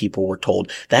many people were told.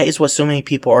 That is what so many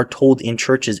people are told in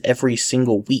churches every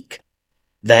single week.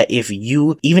 That if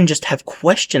you even just have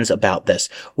questions about this,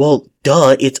 well,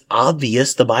 duh, it's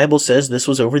obvious the Bible says this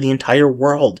was over the entire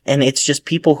world. And it's just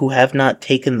people who have not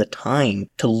taken the time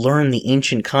to learn the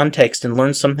ancient context and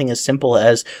learn something as simple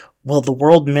as, well, the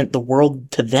world meant the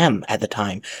world to them at the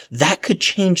time. That could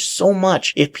change so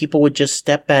much if people would just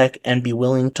step back and be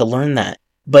willing to learn that.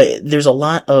 But there's a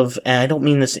lot of, and I don't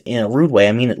mean this in a rude way,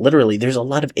 I mean it literally, there's a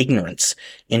lot of ignorance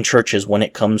in churches when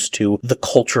it comes to the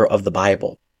culture of the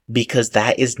Bible, because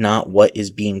that is not what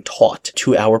is being taught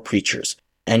to our preachers.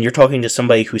 And you're talking to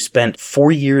somebody who spent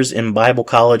 4 years in Bible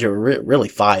college, or really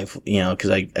 5, because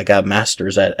I got a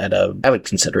master's at I would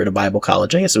consider it a Bible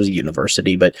college. I guess it was a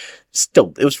university, but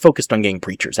still, it was focused on getting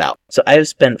preachers out. So I have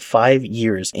spent 5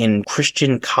 years in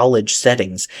Christian college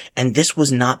settings, and this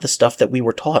was not the stuff that we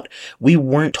were taught. We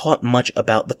weren't taught much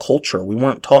about the culture. We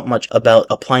weren't taught much about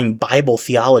applying Bible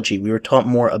theology. We were taught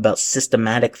more about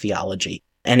systematic theology.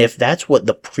 And if that's what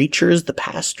the preachers, the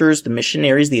pastors, the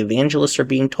missionaries, the evangelists are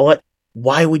being taught,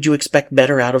 why would you expect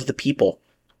better out of the people?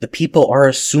 The people are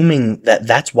assuming that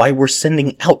that's why we're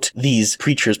sending out these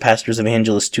preachers, pastors,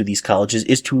 evangelists to these colleges,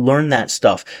 is to learn that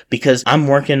stuff. Because I'm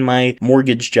working my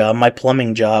mortgage job, my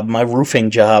plumbing job, my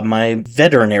roofing job, my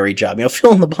veterinary job,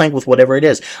 fill in the blank with whatever it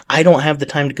is. I don't have the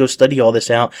time to go study all this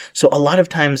out. So a lot of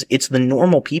times it's the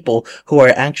normal people who are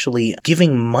actually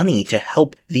giving money to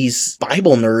help these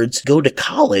Bible nerds go to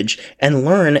college and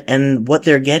learn, and what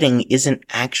they're getting isn't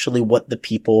actually what the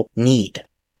people need.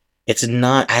 It's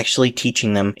not actually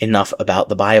teaching them enough about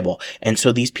the Bible. And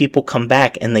so these people come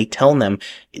back and they tell them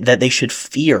that they should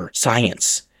fear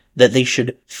science, that they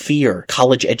should fear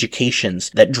college educations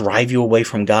that drive you away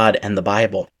from God and the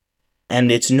Bible.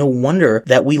 And it's no wonder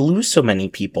that we lose so many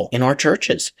people in our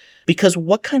churches. Because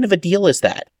what kind of a deal is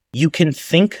that? You can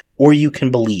think or you can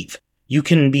believe. You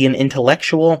can be an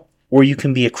intellectual or you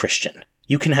can be a Christian.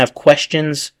 You can have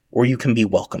questions or you can be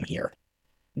welcome here.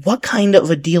 What kind of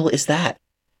a deal is that?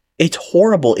 It's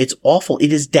horrible. It's awful.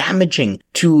 It is damaging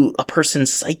to a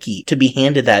person's psyche to be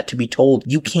handed that, to be told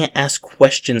you can't ask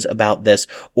questions about this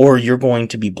or you're going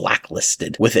to be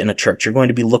blacklisted within a church. You're going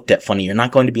to be looked at funny. You're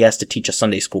not going to be asked to teach a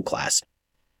Sunday school class.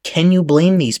 Can you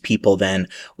blame these people then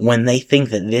when they think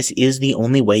that this is the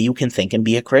only way you can think and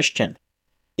be a Christian?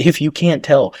 If you can't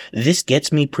tell, this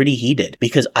gets me pretty heated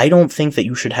because I don't think that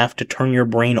you should have to turn your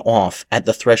brain off at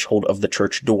the threshold of the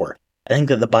church door. I think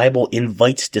that the Bible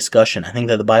invites discussion. I think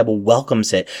that the Bible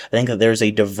welcomes it. I think that there's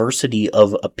a diversity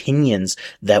of opinions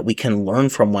that we can learn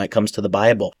from when it comes to the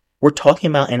Bible. We're talking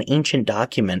about an ancient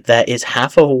document that is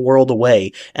half of a world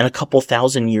away and a couple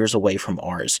thousand years away from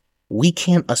ours. We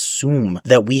can't assume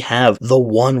that we have the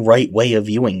one right way of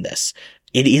viewing this.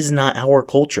 It is not our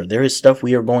culture. There is stuff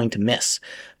we are going to miss.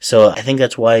 So I think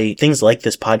that's why things like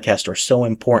this podcast are so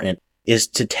important, is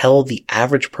to tell the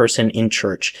average person in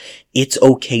church, it's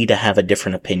okay to have a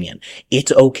different opinion.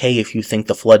 It's okay if you think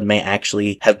the flood may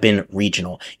actually have been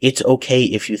regional. It's okay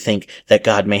if you think that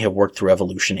God may have worked through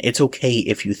evolution. It's okay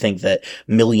if you think that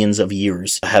millions of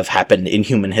years have happened in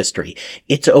human history.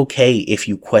 It's okay if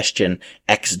you question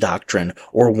X doctrine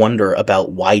or wonder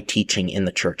about Y teaching in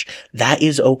the church. That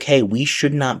is okay. We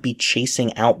should not be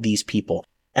chasing out these people.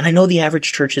 And I know the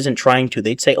average church isn't trying to.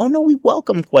 They'd say, oh no, we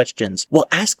welcome questions. Well,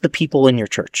 ask the people in your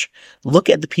church. Look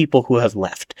at the people who have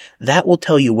left. That will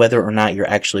tell you whether or not you're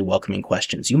actually welcoming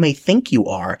questions. You may think you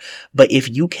are, but if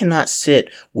you cannot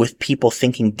sit with people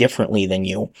thinking differently than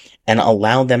you and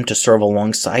allow them to serve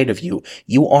alongside of you,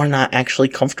 you are not actually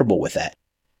comfortable with that.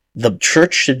 The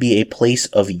church should be a place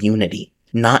of unity,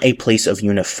 not a place of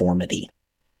uniformity.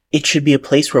 It should be a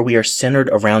place where we are centered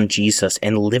around Jesus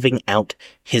and living out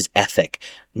his ethic,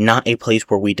 not a place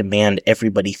where we demand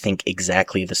everybody think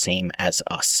exactly the same as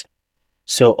us.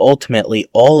 So ultimately,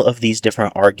 all of these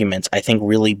different arguments, I think,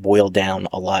 really boil down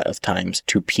a lot of times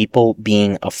to people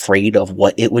being afraid of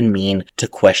what it would mean to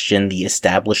question the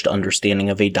established understanding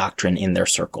of a doctrine in their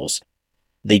circles.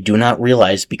 They do not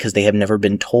realize, because they have never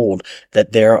been told,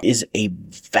 that there is a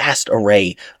vast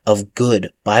array of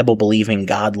good, Bible-believing,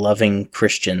 God-loving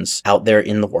Christians out there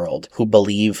in the world who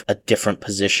believe a different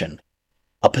position.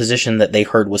 A position that they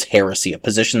heard was heresy, a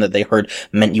position that they heard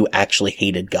meant you actually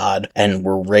hated God and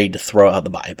were ready to throw out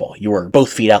the Bible. You were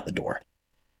both feet out the door.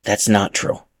 That's not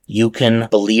true. You can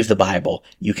believe the Bible,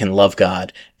 you can love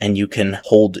God, and you can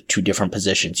hold two different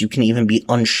positions. You can even be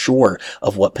unsure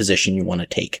of what position you want to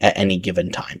take at any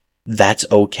given time. That's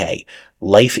okay.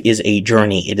 Life is a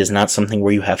journey. It is not something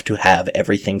where you have to have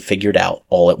everything figured out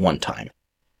all at one time.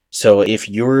 So if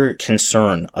your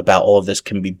concern about all of this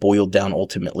can be boiled down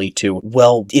ultimately to,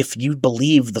 well, if you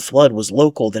believe the flood was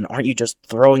local, then aren't you just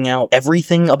throwing out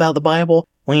everything about the Bible?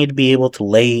 I want you to be able to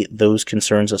lay those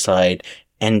concerns aside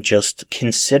and just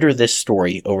consider this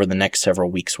story over the next several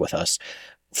weeks with us,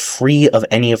 free of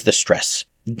any of the stress.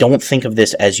 Don't think of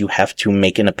this as you have to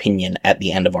make an opinion at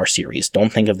the end of our series.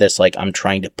 Don't think of this like I'm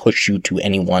trying to push you to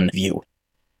any one view.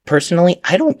 Personally,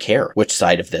 I don't care which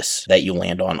side of this that you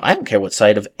land on. I don't care what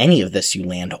side of any of this you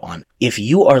land on. If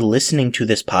you are listening to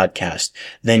this podcast,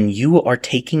 then you are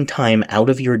taking time out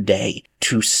of your day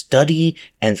to study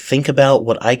and think about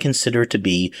what I consider to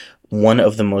be one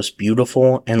of the most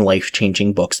beautiful and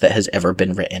life-changing books that has ever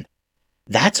been written.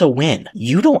 That's a win.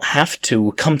 You don't have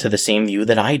to come to the same view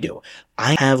that I do.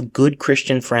 I have good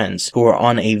Christian friends who are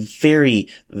on a very,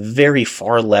 very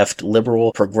far left,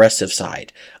 liberal, progressive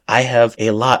side. I have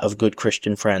a lot of good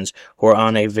Christian friends who are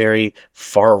on a very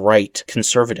far right,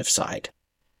 conservative side.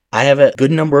 I have a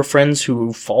good number of friends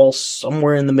who fall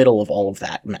somewhere in the middle of all of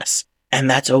that mess. And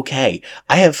that's okay.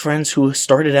 I have friends who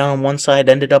started out on one side,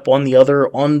 ended up on the other,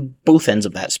 on both ends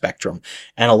of that spectrum,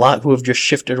 and a lot who have just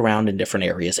shifted around in different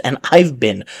areas. And I've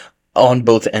been on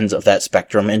both ends of that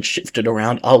spectrum and shifted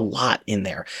around a lot in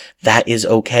there. That is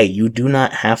okay. You do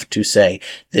not have to say,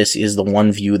 this is the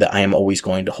one view that I am always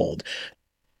going to hold.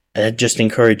 I just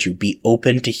encourage you, be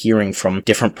open to hearing from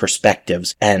different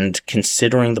perspectives and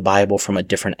considering the Bible from a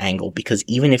different angle, because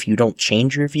even if you don't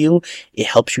change your view, it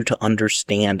helps you to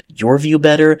understand your view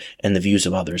better and the views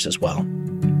of others as well.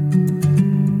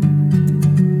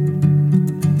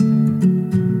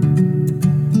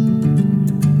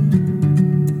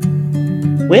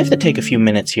 We have to take a few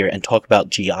minutes here and talk about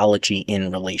geology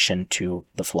in relation to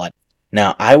the flood.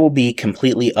 Now, I will be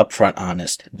completely upfront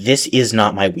honest. This is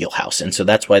not my wheelhouse, and so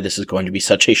that's why this is going to be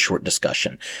such a short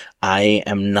discussion. I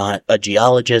am not a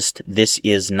geologist. This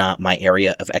is not my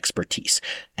area of expertise,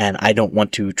 and I don't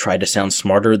want to try to sound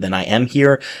smarter than I am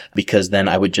here, because then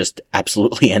I would just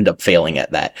absolutely end up failing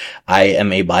at that. I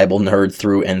am a Bible nerd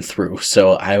through and through,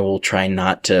 so I will try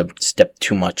not to step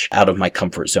too much out of my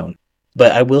comfort zone.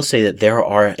 But I will say that there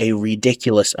are a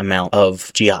ridiculous amount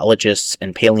of geologists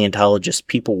and paleontologists,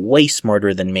 people way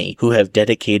smarter than me, who have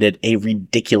dedicated a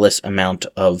ridiculous amount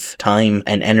of time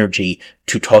and energy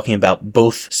to talking about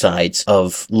both sides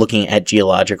of looking at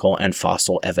geological and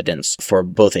fossil evidence for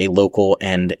both a local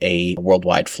and a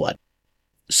worldwide flood.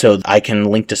 So I can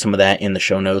link to some of that in the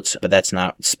show notes, but that's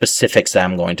not specifics that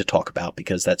I'm going to talk about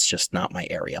because that's just not my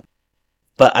area.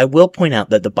 But I will point out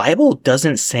that the Bible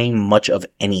doesn't say much of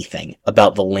anything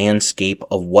about the landscape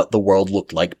of what the world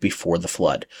looked like before the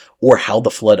flood, or how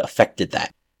the flood affected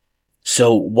that.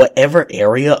 So whatever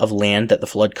area of land that the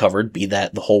flood covered, be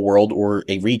that the whole world or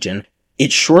a region,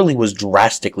 it surely was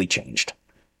drastically changed.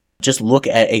 Just look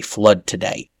at a flood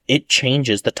today. It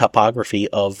changes the topography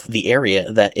of the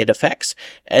area that it affects.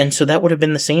 And so that would have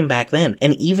been the same back then,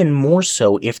 and even more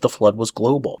so if the flood was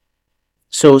global.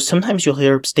 So sometimes you'll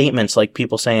hear statements like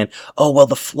people saying, oh, well,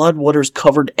 the flood waters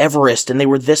covered Everest and they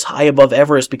were this high above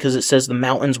Everest because it says the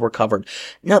mountains were covered.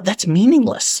 No, that's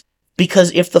meaningless.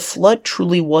 Because if the flood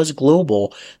truly was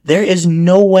global, there is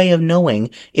no way of knowing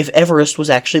if Everest was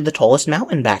actually the tallest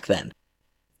mountain back then.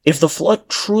 If the flood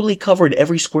truly covered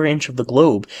every square inch of the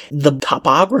globe, the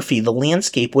topography, the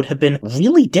landscape would have been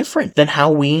really different than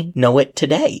how we know it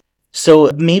today.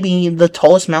 So maybe the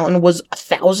tallest mountain was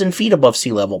 1,000 feet above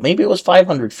sea level. Maybe it was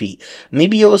 500 feet.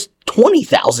 Maybe it was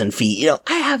 20,000 feet.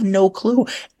 I have no clue.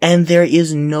 And there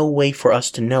is no way for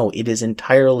us to know. It is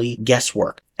entirely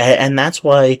guesswork. And that's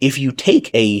why if you take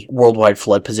a worldwide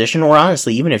flood position, or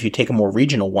honestly, even if you take a more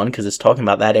regional one, because it's talking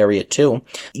about that area too,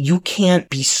 you can't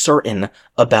be certain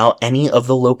about any of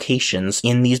the locations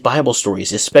in these Bible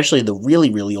stories, especially the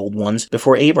really, really old ones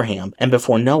before Abraham and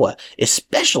before Noah,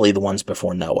 especially the ones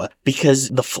before Noah, because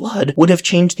the flood would have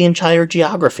changed the entire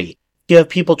geography. You have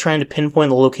people trying to pinpoint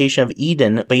the location of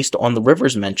Eden based on the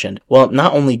rivers mentioned. Well,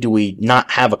 not only do we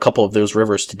not have a couple of those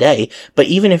rivers today, but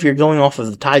even if you're going off of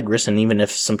the Tigris, and even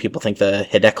if some people think the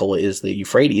Hiddekel is the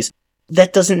Euphrates,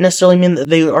 that doesn't necessarily mean that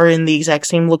they are in the exact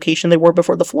same location they were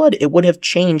before the flood. It would have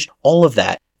changed all of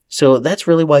that. So that's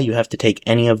really why you have to take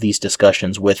any of these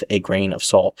discussions with a grain of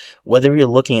salt. Whether you're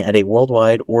looking at a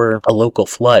worldwide or a local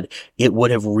flood, it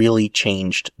would have really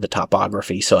changed the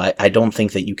topography. So I don't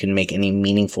think that you can make any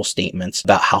meaningful statements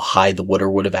about how high the water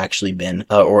would have actually been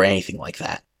or anything like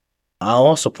that. I'll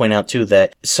also point out, too,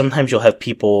 that sometimes you'll have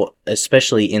people,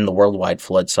 especially in the worldwide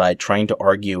flood side, trying to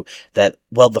argue that,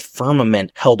 well, the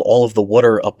firmament held all of the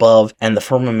water above, and the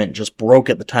firmament just broke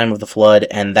at the time of the flood,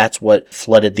 and that's what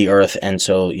flooded the earth, and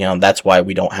so, that's why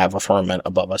we don't have a firmament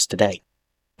above us today.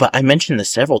 But I mentioned this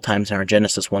several times in our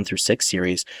Genesis 1-6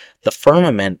 series. The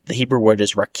firmament, the Hebrew word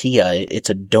is rakia,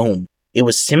 it's a dome. It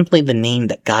was simply the name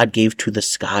that God gave to the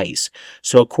skies.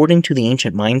 So according to the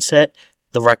ancient mindset,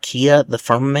 the rakia, the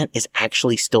firmament, is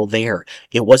actually still there.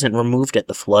 It wasn't removed at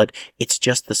the flood. It's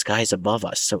just the skies above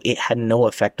us. So it had no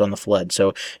effect on the flood.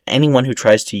 So anyone who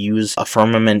tries to use a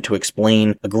firmament to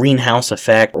explain a greenhouse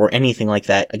effect or anything like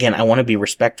that, again, I want to be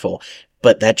respectful,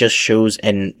 but that just shows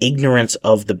an ignorance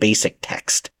of the basic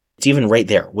text. It's even right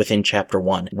there within chapter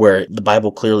 1, where the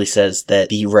Bible clearly says that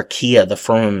the rakia, the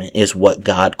firmament, is what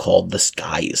God called the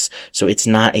skies. So it's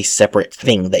not a separate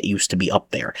thing that used to be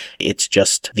up there. It's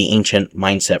just the ancient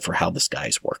mindset for how the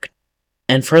skies work.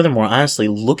 And furthermore, honestly,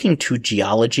 looking to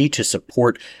geology to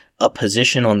support a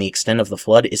position on the extent of the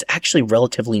flood is actually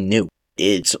relatively new.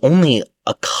 It's only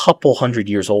a couple hundred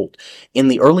years old. In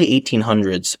the early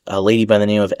 1800s, a lady by the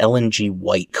name of Ellen G.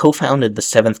 White co-founded the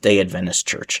Seventh-day Adventist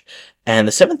Church. And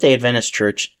the Seventh-day Adventist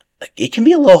Church, it can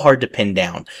be a little hard to pin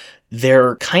down.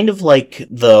 They're kind of like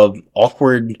the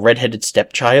awkward redheaded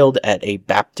stepchild at a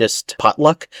Baptist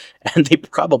potluck, and they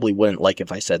probably wouldn't like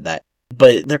if I said that.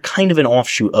 But they're kind of an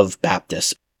offshoot of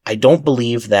Baptists. I don't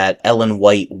believe that Ellen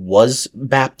White was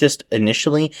Baptist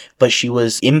initially, but she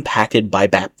was impacted by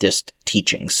Baptist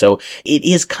teaching. So it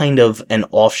is kind of an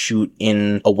offshoot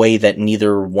in a way that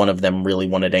neither one of them really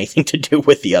wanted anything to do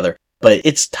with the other. But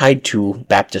it's tied to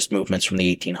Baptist movements from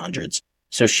the 1800s.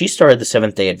 So she started the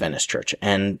Seventh-day Adventist Church,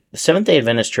 and the Seventh-day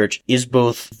Adventist Church is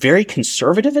both very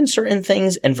conservative in certain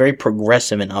things and very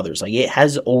progressive in others. Like, it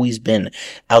has always been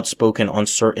outspoken on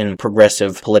certain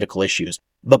progressive political issues.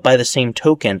 But by the same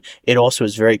token, it also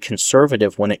is very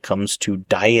conservative when it comes to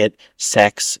diet,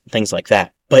 sex, things like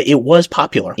that. But it was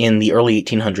popular in the early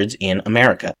 1800s in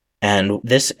America. And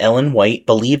this Ellen White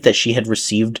believed that she had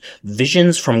received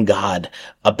visions from God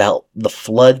about the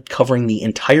flood covering the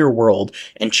entire world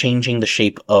and changing the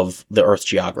shape of the Earth's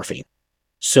geography.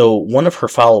 So one of her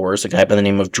followers, a guy by the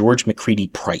name of George McCready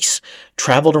Price,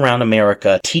 traveled around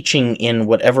America teaching in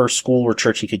whatever school or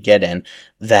church he could get in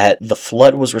that the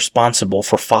flood was responsible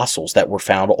for fossils that were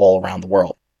found all around the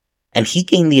world. And he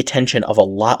gained the attention of a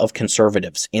lot of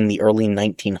conservatives in the early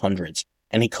 1900s.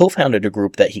 And he co-founded a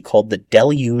group that he called the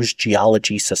Deluge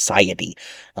Geology Society.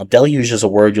 Now, deluge is a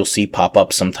word you'll see pop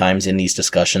up sometimes in these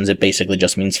discussions. It basically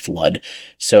just means flood.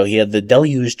 So he had the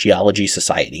Deluge Geology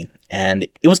Society. And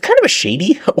it was kind of a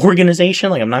shady organization,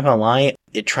 like, I'm not gonna lie.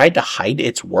 It tried to hide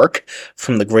its work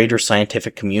from the greater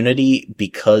scientific community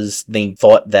because they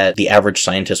thought that the average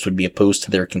scientist would be opposed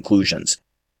to their conclusions.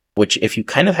 Which, if you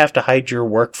kind of have to hide your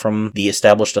work from the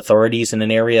established authorities in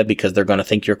an area because they're going to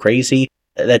think you're crazy,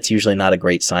 that's usually not a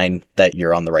great sign that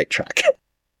you're on the right track.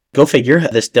 Go figure,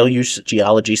 this Deluge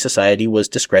Geology Society was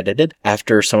discredited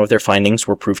after some of their findings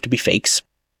were proved to be fakes,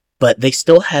 but they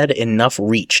still had enough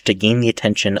reach to gain the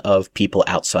attention of people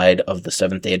outside of the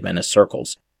Seventh-day Adventist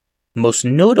circles. Most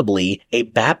notably, a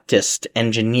Baptist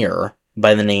engineer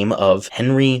by the name of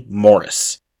Henry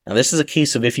Morris. Now, this is a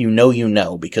case of if you know, you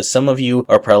know, because some of you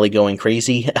are probably going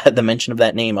crazy at the mention of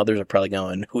that name, others are probably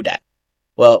going, who dat?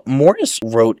 Well, Morris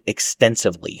wrote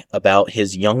extensively about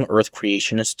his young Earth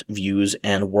creationist views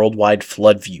and worldwide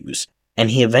flood views, and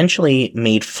he eventually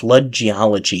made flood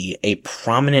geology a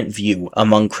prominent view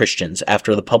among Christians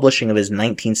after the publishing of his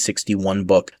 1961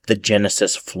 book, The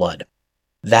Genesis Flood.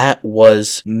 That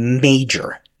was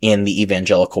major in the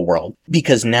evangelical world,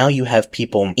 because now you have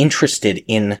people interested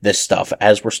in this stuff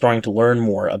as we're starting to learn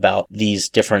more about these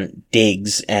different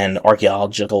digs and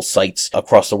archaeological sites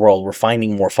across the world. We're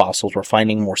finding more fossils, we're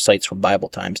finding more sites from Bible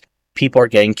times. People are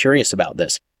getting curious about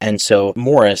this. And so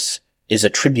Morris is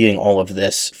attributing all of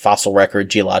this fossil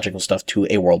record, geological stuff to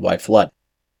a worldwide flood.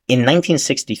 In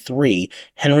 1963,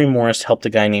 Henry Morris helped a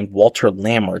guy named Walter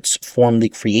Lammerts form the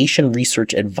Creation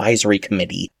Research Advisory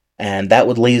Committee, and that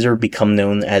would later become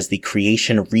known as the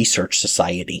Creation Research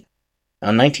Society. Now,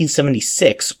 in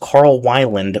 1976, Carl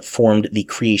Weiland formed the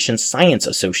Creation Science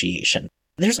Association.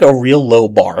 There's a real low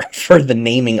bar for the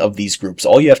naming of these groups.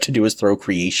 All you have to do is throw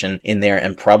creation in there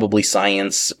and probably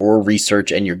science or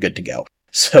research and you're good to go.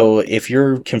 So if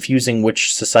you're confusing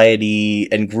which society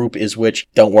and group is which,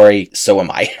 don't worry, so am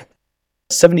I.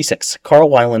 76. Carl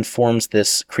Weiland forms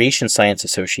this Creation Science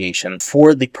Association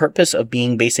for the purpose of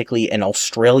being basically an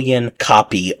Australian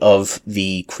copy of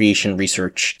the Creation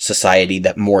Research Society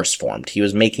that Morris formed. He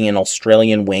was making an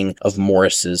Australian wing of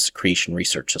Morris's Creation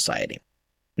Research Society.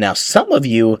 Now, some of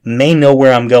you may know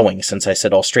where I'm going since I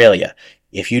said Australia.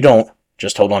 If you don't,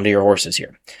 just hold on to your horses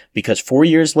here. Because 4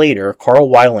 years later, Carl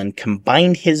Weiland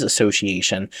combined his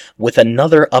association with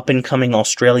another up-and-coming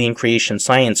Australian creation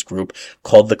science group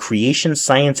called the Creation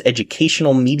Science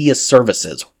Educational Media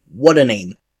Services. What a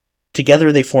name.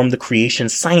 Together they formed the Creation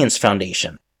Science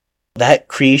Foundation. That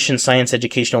Creation Science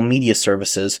Educational Media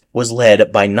Services was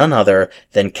led by none other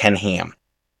than Ken Ham,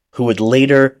 who would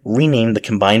later rename the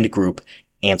combined group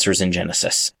Answers in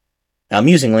Genesis. Now,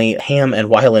 amusingly, Ham and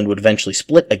Weiland would eventually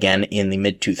split again in the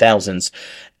mid-2000s,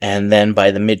 and then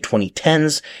by the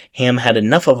mid-2010s, Ham had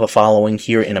enough of a following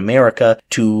here in America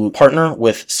to partner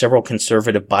with several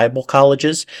conservative Bible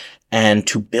colleges and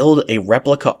to build a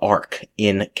replica ark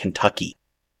in Kentucky.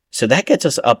 So that gets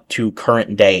us up to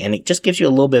current day, and it just gives you a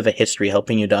little bit of a history,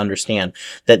 helping you to understand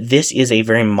that this is a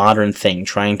very modern thing,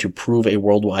 trying to prove a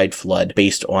worldwide flood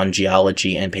based on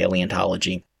geology and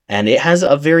paleontology. And it has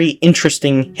a very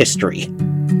interesting history.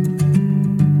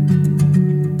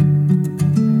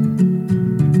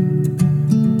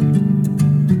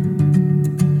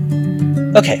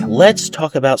 Okay, let's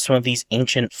talk about some of these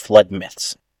ancient flood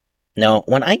myths. Now,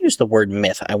 when I use the word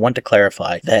myth, I want to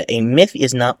clarify that a myth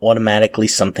is not automatically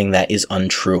something that is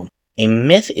untrue. A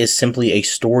myth is simply a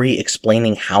story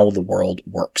explaining how the world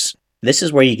works. This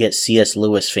is where you get C.S.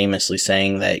 Lewis famously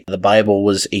saying that the Bible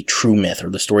was a true myth, or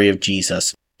the story of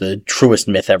Jesus, the truest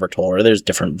myth ever told, or there's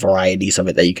different varieties of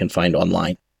it that you can find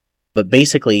online. But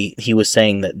basically, he was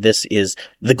saying that this is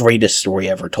the greatest story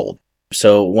ever told.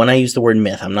 So when I use the word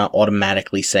myth, I'm not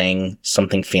automatically saying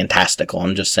something fantastical.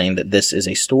 I'm just saying that this is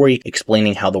a story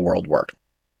explaining how the world worked.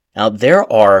 Now, there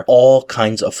are all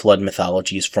kinds of flood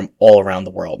mythologies from all around the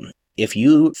world. If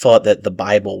you thought that the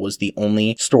Bible was the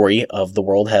only story of the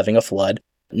world having a flood,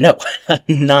 no,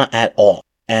 not at all.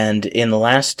 And in the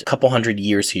last couple hundred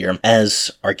years here,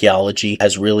 as archaeology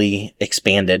has really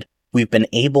expanded, we've been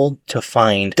able to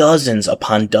find dozens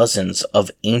upon dozens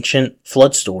of ancient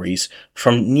flood stories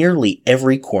from nearly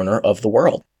every corner of the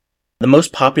world. The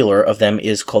most popular of them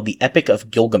is called the Epic of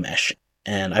Gilgamesh.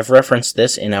 And I've referenced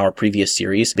this in our previous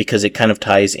series because it kind of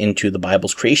ties into the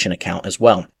Bible's creation account as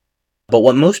well. But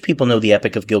what most people know the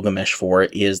Epic of Gilgamesh for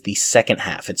is the second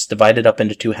half. It's divided up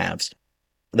into two halves.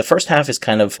 The first half is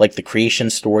kind of like the creation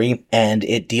story, and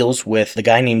it deals with the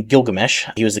guy named Gilgamesh.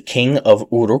 He was the king of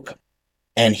Uruk,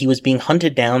 and he was being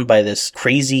hunted down by this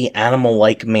crazy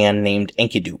animal-like man named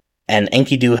Enkidu. And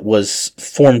Enkidu was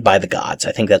formed by the gods.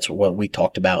 I think that's what we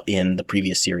talked about in the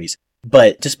previous series.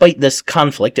 But despite this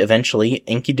conflict, eventually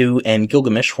Enkidu and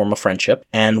Gilgamesh form a friendship,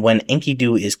 and when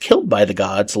Enkidu is killed by the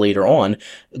gods later on,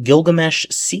 Gilgamesh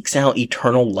seeks out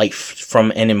eternal life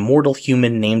from an immortal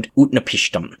human named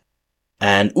Utnapishtim.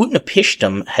 And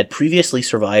Utnapishtim had previously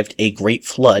survived a great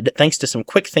flood thanks to some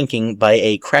quick thinking by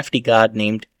a crafty god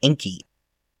named Enki.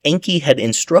 Enki had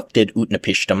instructed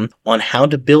Utnapishtim on how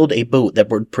to build a boat that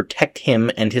would protect him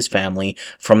and his family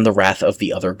from the wrath of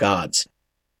the other gods.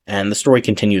 And the story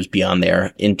continues beyond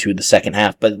there into the second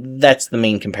half, but that's the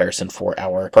main comparison for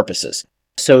our purposes.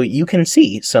 So you can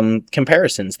see some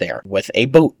comparisons there with a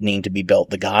boat needing to be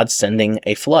built, the gods sending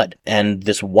a flood, and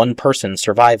this one person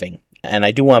surviving. And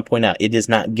I do want to point out, it is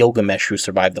not Gilgamesh who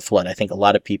survived the flood. I think a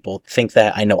lot of people think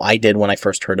that. I know I did when I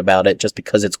first heard about it, just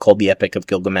because it's called the Epic of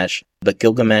Gilgamesh. But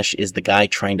Gilgamesh is the guy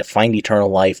trying to find eternal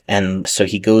life, and so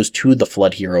he goes to the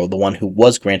flood hero, the one who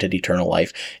was granted eternal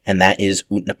life, and that is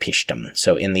Utnapishtim.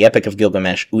 So in the Epic of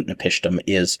Gilgamesh, Utnapishtim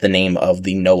is the name of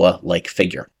the Noah-like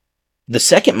figure. The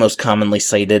second most commonly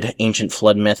cited ancient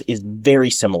flood myth is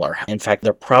very similar. In fact,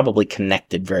 they're probably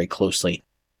connected very closely.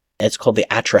 It's called the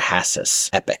Atrahasis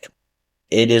epic.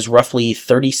 It is roughly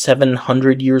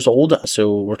 3,700 years old,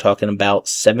 so we're talking about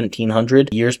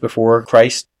 1,700 years before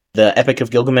Christ. The Epic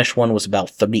of Gilgamesh one was about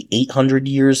 3,800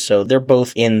 years, so they're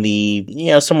both in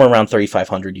the, somewhere around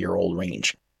 3,500-year-old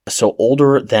range. So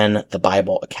older than the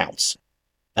Bible accounts.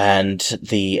 And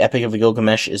the Epic of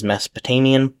Gilgamesh is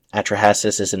Mesopotamian.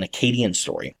 Atrahasis is an Akkadian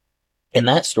story. In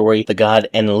that story, the god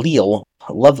Enlil,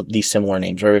 I love these similar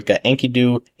names, right? We've got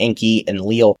Enkidu, Enki, and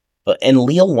Enlil. But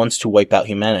Enlil wants to wipe out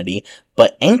humanity,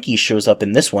 but Enki shows up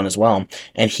in this one as well,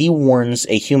 and he warns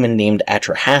a human named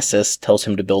Atrahasis, tells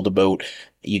him to build a boat.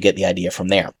 You get the idea from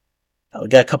there. We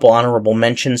got a couple honorable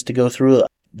mentions to go through.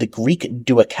 The Greek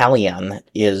Deucalion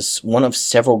is one of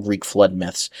several Greek flood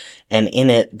myths, and in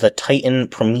it, the Titan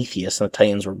Prometheus, and the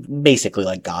Titans were basically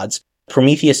like gods,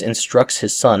 Prometheus instructs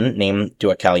his son, named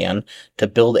Deucalion, to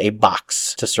build a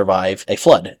box to survive a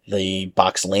flood. The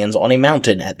box lands on a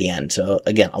mountain at the end, so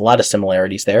again, a lot of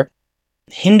similarities there.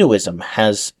 Hinduism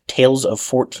has tales of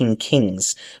 14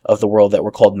 kings of the world that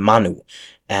were called Manu,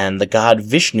 and the god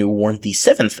Vishnu warned the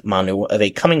 7th Manu of a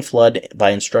coming flood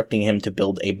by instructing him to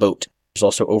build a boat. There's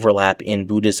also overlap in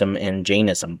Buddhism and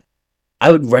Jainism.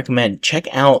 I would recommend, check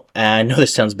out, I know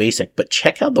this sounds basic, but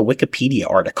check out the Wikipedia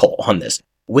article on this.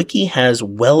 Wiki has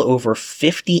well over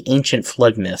 50 ancient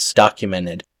flood myths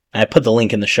documented. I put the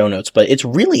link in the show notes, but it's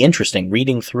really interesting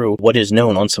reading through what is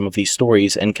known on some of these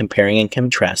stories and comparing and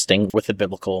contrasting with the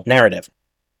biblical narrative.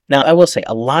 Now, I will say,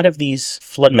 a lot of these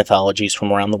flood mythologies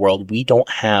from around the world, we don't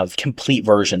have complete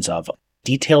versions of.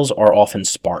 Details are often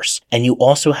sparse, and you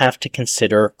also have to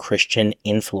consider Christian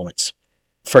influence.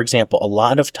 For example, a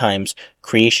lot of times,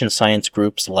 creation science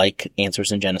groups like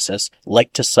Answers in Genesis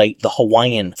like to cite the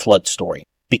Hawaiian flood story,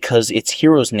 because its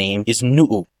hero's name is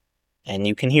Nu'u, and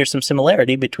you can hear some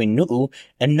similarity between Nu'u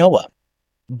and Noah.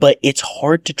 But it's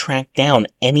hard to track down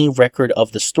any record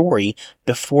of the story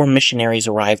before missionaries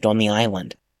arrived on the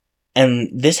island. And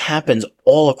this happens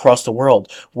all across the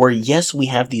world, where yes, we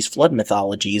have these flood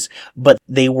mythologies, but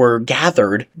they were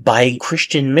gathered by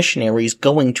Christian missionaries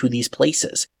going to these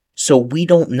places. So we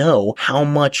don't know how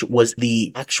much was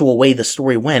the actual way the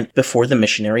story went before the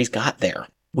missionaries got there.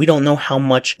 We don't know how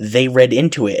much they read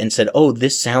into it and said, oh,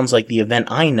 this sounds like the event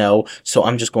I know, so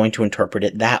I'm just going to interpret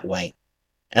it that way.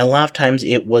 And a lot of times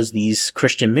it was these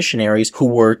Christian missionaries who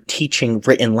were teaching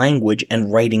written language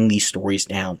and writing these stories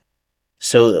down.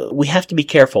 So we have to be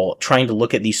careful trying to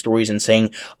look at these stories and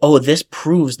saying, oh, this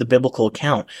proves the biblical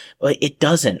account. But it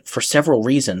doesn't, for several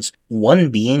reasons. One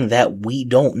being that we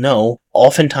don't know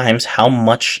oftentimes how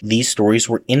much these stories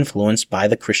were influenced by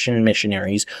the Christian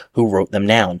missionaries who wrote them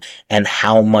down, and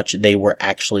how much they were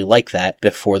actually like that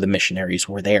before the missionaries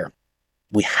were there.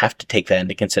 We have to take that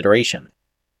into consideration.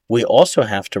 We also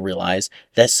have to realize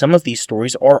that some of these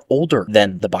stories are older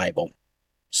than the Bible.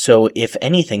 So if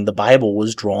anything, the Bible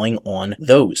was drawing on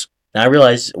those. Now I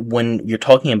realize when you're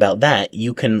talking about that,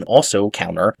 you can also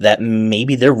counter that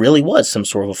maybe there really was some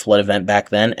sort of a flood event back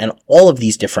then, and all of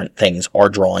these different things are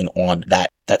drawing on that.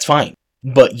 That's fine.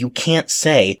 But you can't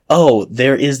say, oh,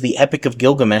 there is the Epic of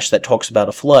Gilgamesh that talks about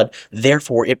a flood,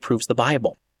 therefore it proves the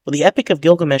Bible. Well, the Epic of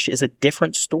Gilgamesh is a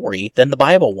different story than the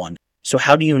Bible one. So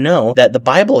how do you know that the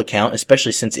Bible account,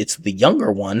 especially since it's the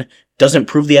younger one, doesn't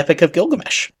prove the Epic of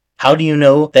Gilgamesh? How do you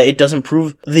know that it doesn't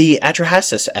prove the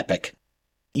Atrahasis epic?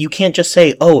 You can't just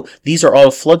say, oh, these are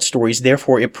all flood stories,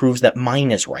 therefore it proves that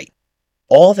mine is right.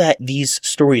 All that these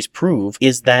stories prove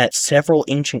is that several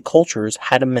ancient cultures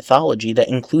had a mythology that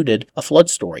included a flood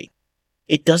story.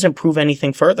 It doesn't prove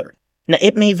anything further. Now,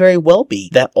 it may very well be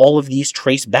that all of these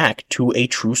trace back to a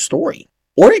true story.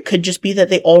 Or it could just be that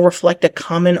they all reflect a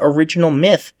common original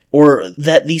myth, or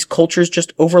that these cultures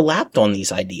just overlapped on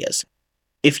these ideas.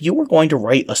 If you were going to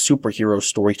write a superhero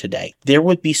story today, there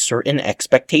would be certain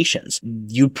expectations.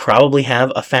 You'd probably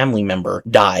have a family member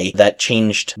die that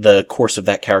changed the course of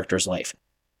that character's life.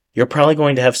 You're probably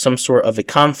going to have some sort of a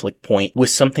conflict point with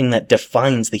something that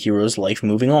defines the hero's life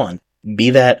moving on.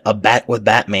 Be that a bat with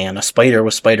Batman, a spider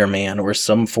with Spider-Man, or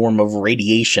some form of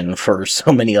radiation for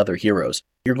so many other heroes.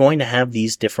 You're going to have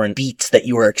these different beats that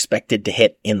you are expected to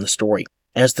hit in the story.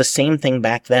 And it's the same thing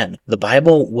back then. The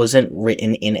Bible wasn't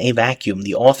written in a vacuum.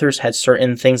 The authors had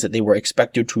certain things that they were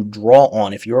expected to draw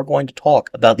on. If you're going to talk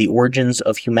about the origins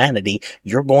of humanity,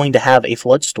 you're going to have a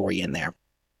flood story in there.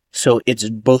 So it's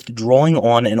both drawing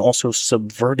on and also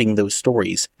subverting those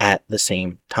stories at the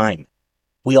same time.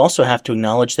 We also have to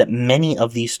acknowledge that many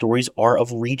of these stories are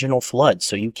of regional floods.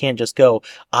 So you can't just go,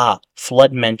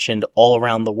 flood mentioned all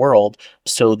around the world,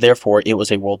 so therefore it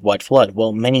was a worldwide flood.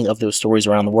 Well, many of those stories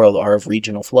around the world are of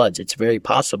regional floods. It's very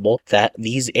possible that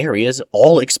these areas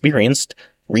all experienced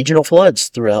regional floods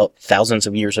throughout thousands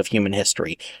of years of human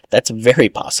history. That's very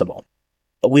possible.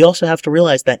 But we also have to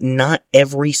realize that not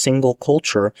every single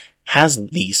culture has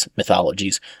these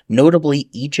mythologies. Notably,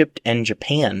 Egypt and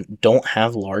Japan don't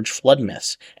have large flood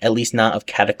myths, at least not of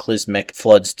cataclysmic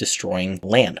floods destroying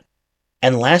land.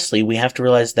 And lastly, we have to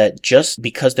realize that just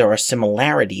because there are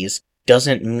similarities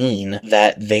doesn't mean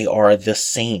that they are the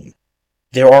same.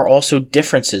 There are also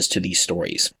differences to these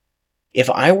stories. If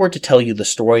I were to tell you the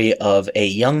story of a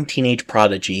young teenage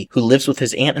prodigy who lives with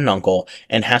his aunt and uncle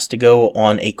and has to go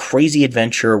on a crazy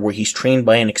adventure where he's trained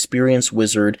by an experienced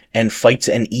wizard and fights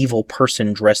an evil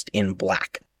person dressed in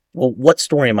black. Well, what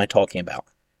story am I talking about?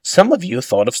 Some of you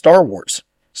thought of Star Wars.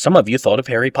 Some of you thought of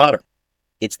Harry Potter.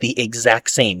 It's the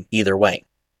exact same either way.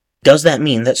 Does that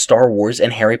mean that Star Wars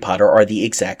and Harry Potter are the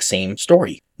exact same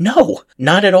story? No,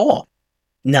 not at all.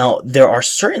 Now, there are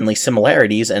certainly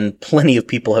similarities, and plenty of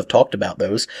people have talked about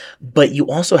those, but you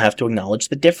also have to acknowledge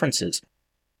the differences.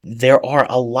 There are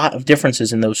a lot of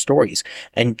differences in those stories,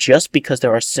 and just because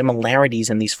there are similarities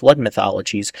in these flood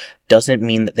mythologies doesn't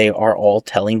mean that they are all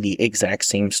telling the exact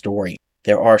same story.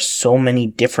 There are so many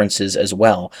differences as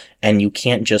well, and you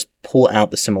can't just pull out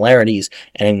the similarities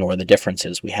and ignore the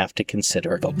differences. We have to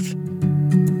consider both.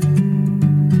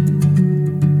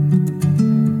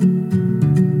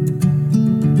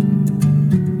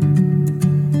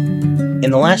 In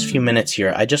the last few minutes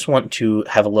here, I just want to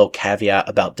have a little caveat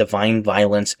about divine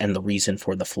violence and the reason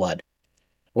for the flood.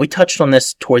 We touched on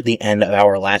this toward the end of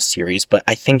our last series, but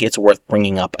I think it's worth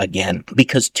bringing up again,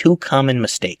 because two common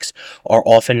mistakes are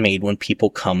often made when people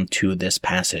come to this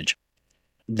passage.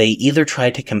 They either try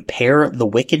to compare the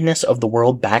wickedness of the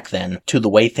world back then to the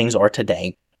way things are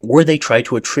today, or they try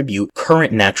to attribute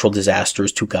current natural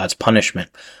disasters to God's punishment.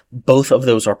 Both of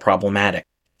those are problematic.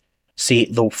 See,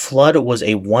 the flood was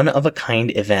a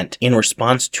one-of-a-kind event in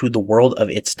response to the world of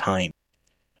its time.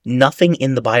 Nothing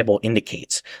in the Bible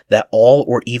indicates that all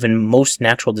or even most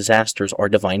natural disasters are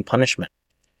divine punishment.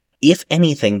 If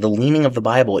anything, the leaning of the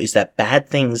Bible is that bad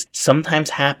things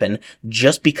sometimes happen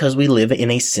just because we live in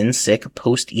a sin-sick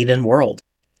post-Eden world.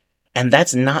 And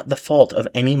that's not the fault of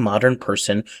any modern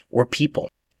person or people.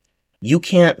 You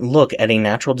can't look at a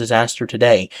natural disaster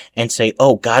today and say,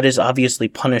 oh, God is obviously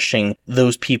punishing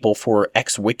those people for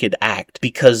X wicked act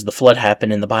because the flood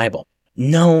happened in the Bible.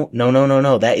 No.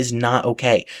 That is not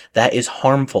okay. That is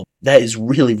harmful. That is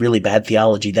really, really bad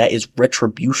theology. That is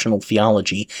retributional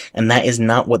theology, and that is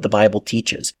not what the Bible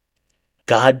teaches.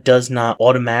 God does not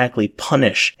automatically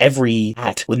punish every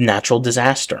act with natural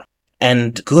disaster.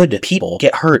 And good people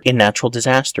get hurt in natural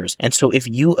disasters. And so if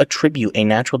you attribute a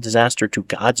natural disaster to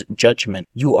God's judgment,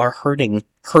 you are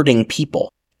hurting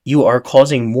people. You are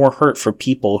causing more hurt for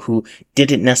people who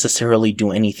didn't necessarily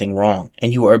do anything wrong.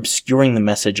 And you are obscuring the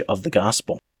message of the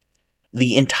gospel.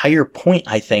 The entire point,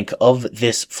 I think, of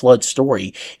this flood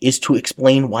story is to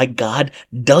explain why God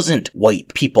doesn't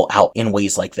wipe people out in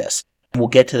ways like this. We'll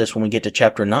get to this when we get to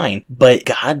chapter 9, but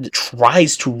God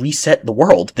tries to reset the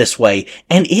world this way,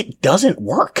 and it doesn't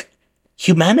work.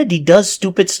 Humanity does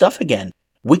stupid stuff again.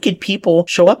 Wicked people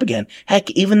show up again.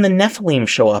 Heck, even the Nephilim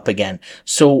show up again.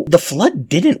 So the flood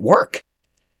didn't work.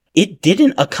 It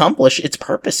didn't accomplish its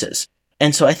purposes.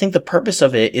 And so I think the purpose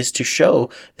of it is to show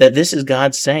that this is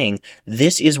God saying,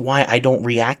 this is why I don't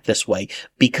react this way,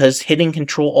 because hitting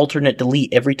Control Alternate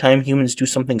Delete every time humans do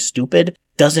something stupid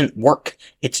doesn't work.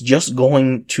 It's just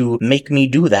going to make me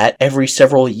do that every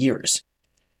several years.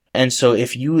 And so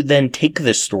if you then take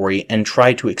this story and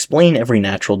try to explain every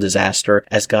natural disaster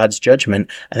as God's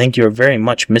judgment, I think you're very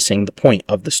much missing the point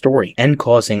of the story and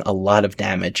causing a lot of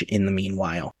damage in the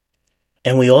meanwhile.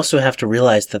 And we also have to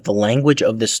realize that the language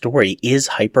of this story is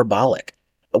hyperbolic.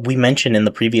 We mentioned in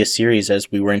the previous series,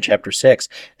 as we were in chapter 6,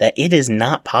 that it is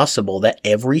not possible that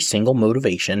every single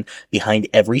motivation behind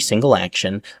every single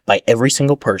action by every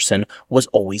single person was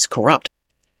always corrupt.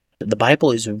 The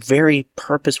Bible is very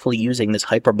purposefully using this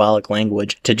hyperbolic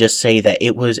language to just say that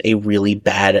it was a really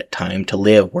bad time to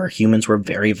live, where humans were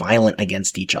very violent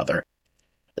against each other.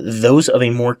 Those of a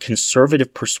more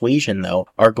conservative persuasion, though,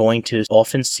 are going to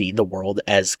often see the world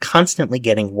as constantly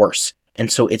getting worse.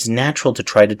 And so it's natural to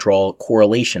try to draw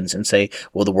correlations and say,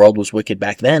 well, the world was wicked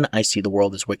back then, I see the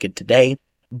world as wicked today.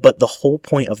 But the whole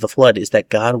point of the flood is that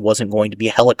God wasn't going to be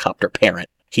a helicopter parent.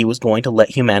 He was going to let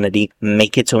humanity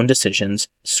make its own decisions,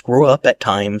 screw up at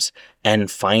times,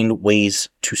 and find ways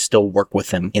to still work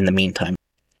with him in the meantime.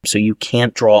 So you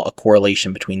can't draw a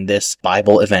correlation between this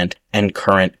Bible event and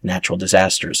current natural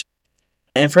disasters.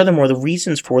 And furthermore, the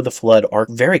reasons for the flood are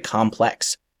very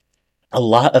complex. A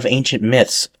lot of ancient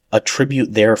myths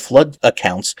attribute their flood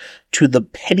accounts to the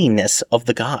pettiness of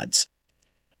the gods.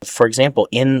 For example,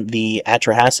 in the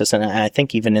Atrahasis, and I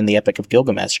think even in the Epic of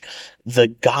Gilgamesh, the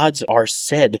gods are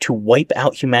said to wipe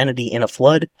out humanity in a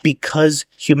flood because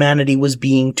humanity was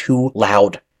being too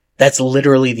loud. That's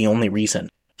literally the only reason.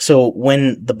 So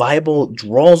when the Bible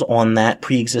draws on that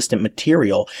pre-existent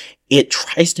material, it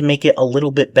tries to make it a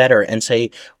little bit better and say,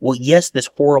 well, yes, this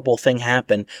horrible thing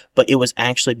happened, but it was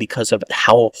actually because of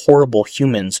how horrible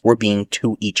humans were being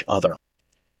to each other.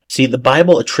 See, the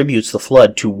Bible attributes the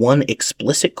flood to one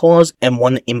explicit cause and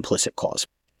one implicit cause.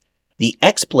 The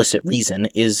explicit reason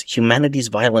is humanity's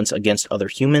violence against other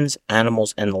humans,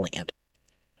 animals, and the land.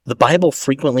 The Bible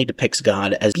frequently depicts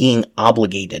God as being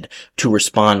obligated to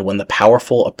respond when the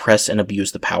powerful oppress and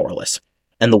abuse the powerless.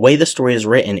 And the way the story is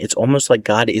written, it's almost like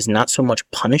God is not so much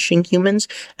punishing humans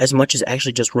as much as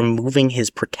actually just removing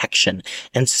his protection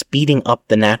and speeding up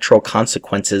the natural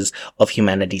consequences of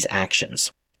humanity's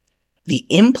actions. The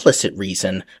implicit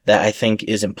reason that I think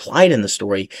is implied in the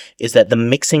story is that the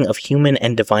mixing of human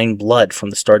and divine blood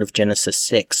from the start of Genesis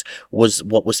 6 was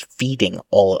what was feeding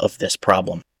all of this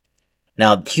problem.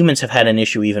 Now, humans have had an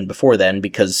issue even before then,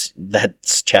 because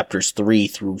that's chapters 3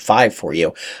 through 5 for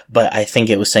you, but I think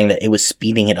it was saying that it was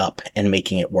speeding it up and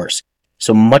making it worse.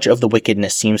 So much of the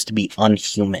wickedness seems to be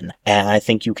unhuman, and I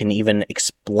think you can even I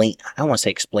don't want to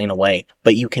say explain away,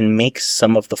 but you can make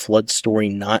some of the flood story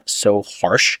not so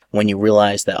harsh when you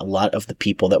realize that a lot of the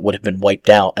people that would have been wiped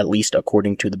out, at least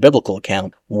according to the biblical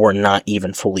account, were not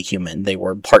even fully human. They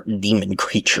were part demon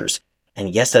creatures.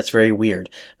 And yes, that's very weird.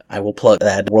 I will plug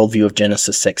that Worldview of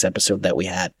Genesis 6 episode that we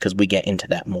had, because we get into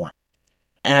that more.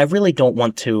 And I really don't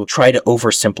want to try to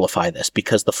oversimplify this,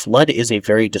 because the flood is a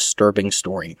very disturbing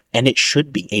story, and it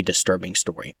should be a disturbing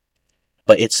story.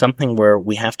 But it's something where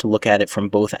we have to look at it from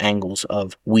both angles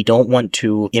of, we don't want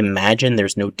to imagine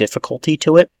there's no difficulty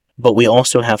to it, but we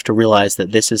also have to realize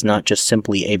that this is not just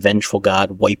simply a vengeful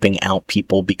God wiping out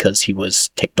people because he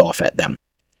was ticked off at them.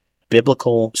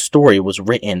 Biblical story was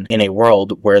written in a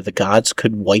world where the gods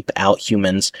could wipe out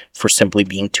humans for simply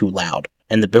being too loud.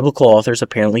 And the biblical authors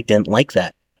apparently didn't like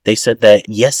that. They said that,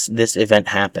 yes, this event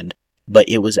happened, but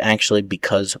it was actually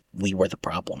because we were the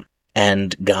problem.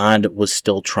 And God was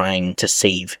still trying to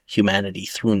save humanity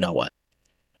through Noah.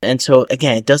 And so,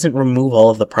 again, it doesn't remove all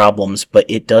of the problems, but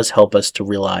it does help us to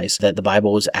realize that the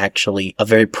Bible was actually a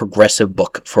very progressive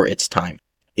book for its time.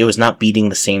 It was not beating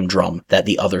the same drum that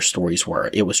the other stories were.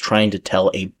 It was trying to tell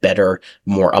a better,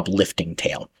 more uplifting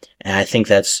tale. And I think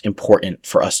that's important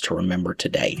for us to remember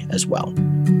today as well.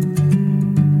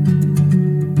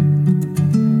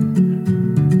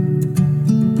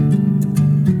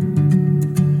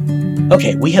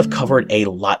 Okay, we have covered a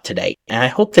lot today, and I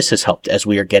hope this has helped as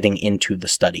we are getting into the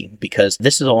study, because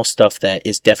this is all stuff that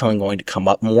is definitely going to come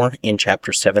up more in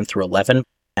chapters 7 through 11.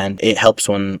 And it helps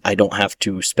when I don't have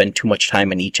to spend too much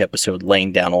time in each episode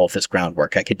laying down all of this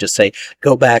groundwork. I could just say,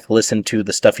 go back, listen to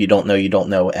the Stuff You Don't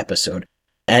Know episode.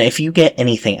 And if you get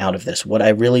anything out of this, what I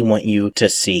really want you to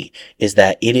see is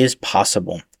that it is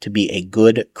possible to be a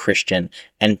good Christian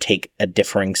and take a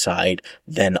differing side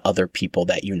than other people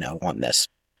that you know on this.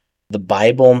 The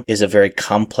Bible is a very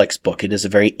complex book. It is a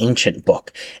very ancient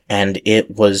book, and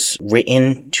it was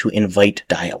written to invite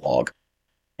dialogue.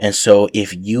 And so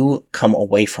if you come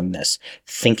away from this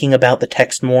thinking about the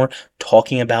text more,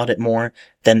 talking about it more,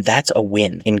 then that's a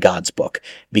win in God's book,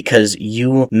 because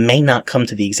you may not come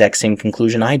to the exact same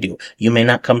conclusion I do. You may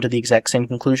not come to the exact same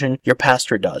conclusion your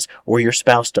pastor does, or your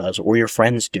spouse does, or your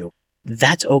friends do.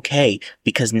 That's okay,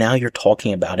 because now you're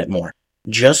talking about it more.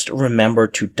 Just remember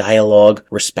to dialogue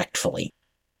respectfully.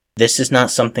 This is not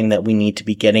something that we need to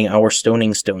be getting our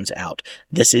stoning stones out.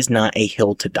 This is not a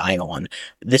hill to die on.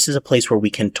 This is a place where we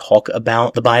can talk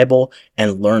about the Bible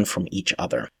and learn from each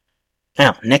other.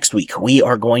 Now, next week, we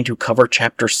are going to cover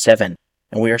chapter 7,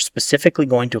 and we are specifically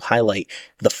going to highlight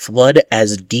the flood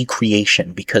as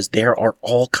decreation, because there are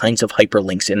all kinds of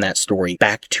hyperlinks in that story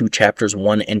back to chapters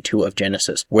 1 and 2 of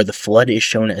Genesis, where the flood is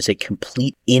shown as a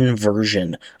complete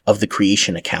inversion of the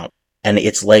creation account. And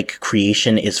it's like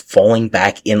creation is falling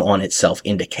back in on itself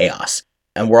into chaos.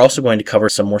 And we're also going to cover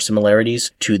some more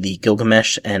similarities to the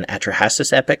Gilgamesh and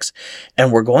Atrahasis epics,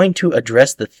 and we're going to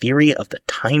address the theory of the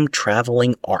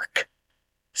time-traveling ark.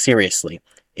 Seriously,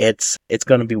 it's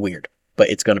going to be weird,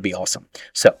 but it's going to be awesome.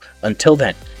 So, until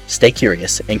then, stay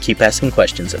curious and keep asking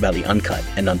questions about the uncut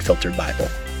and unfiltered Bible.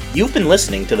 You've been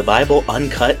listening to the Bible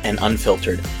Uncut and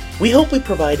Unfiltered. We hope we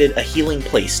provided a healing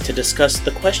place to discuss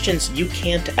the questions you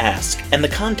can't ask and the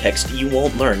context you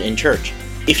won't learn in church.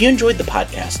 If you enjoyed the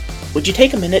podcast, would you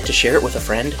take a minute to share it with a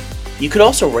friend? You could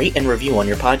also rate and review on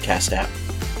your podcast app.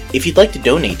 If you'd like to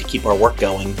donate to keep our work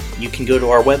going, you can go to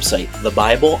our website,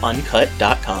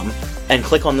 thebibleuncut.com, and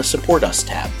click on the Support Us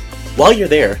tab. While you're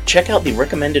there, check out the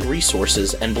recommended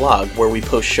resources and blog where we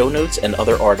post show notes and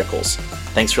other articles.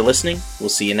 Thanks for listening. We'll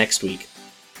see you next week.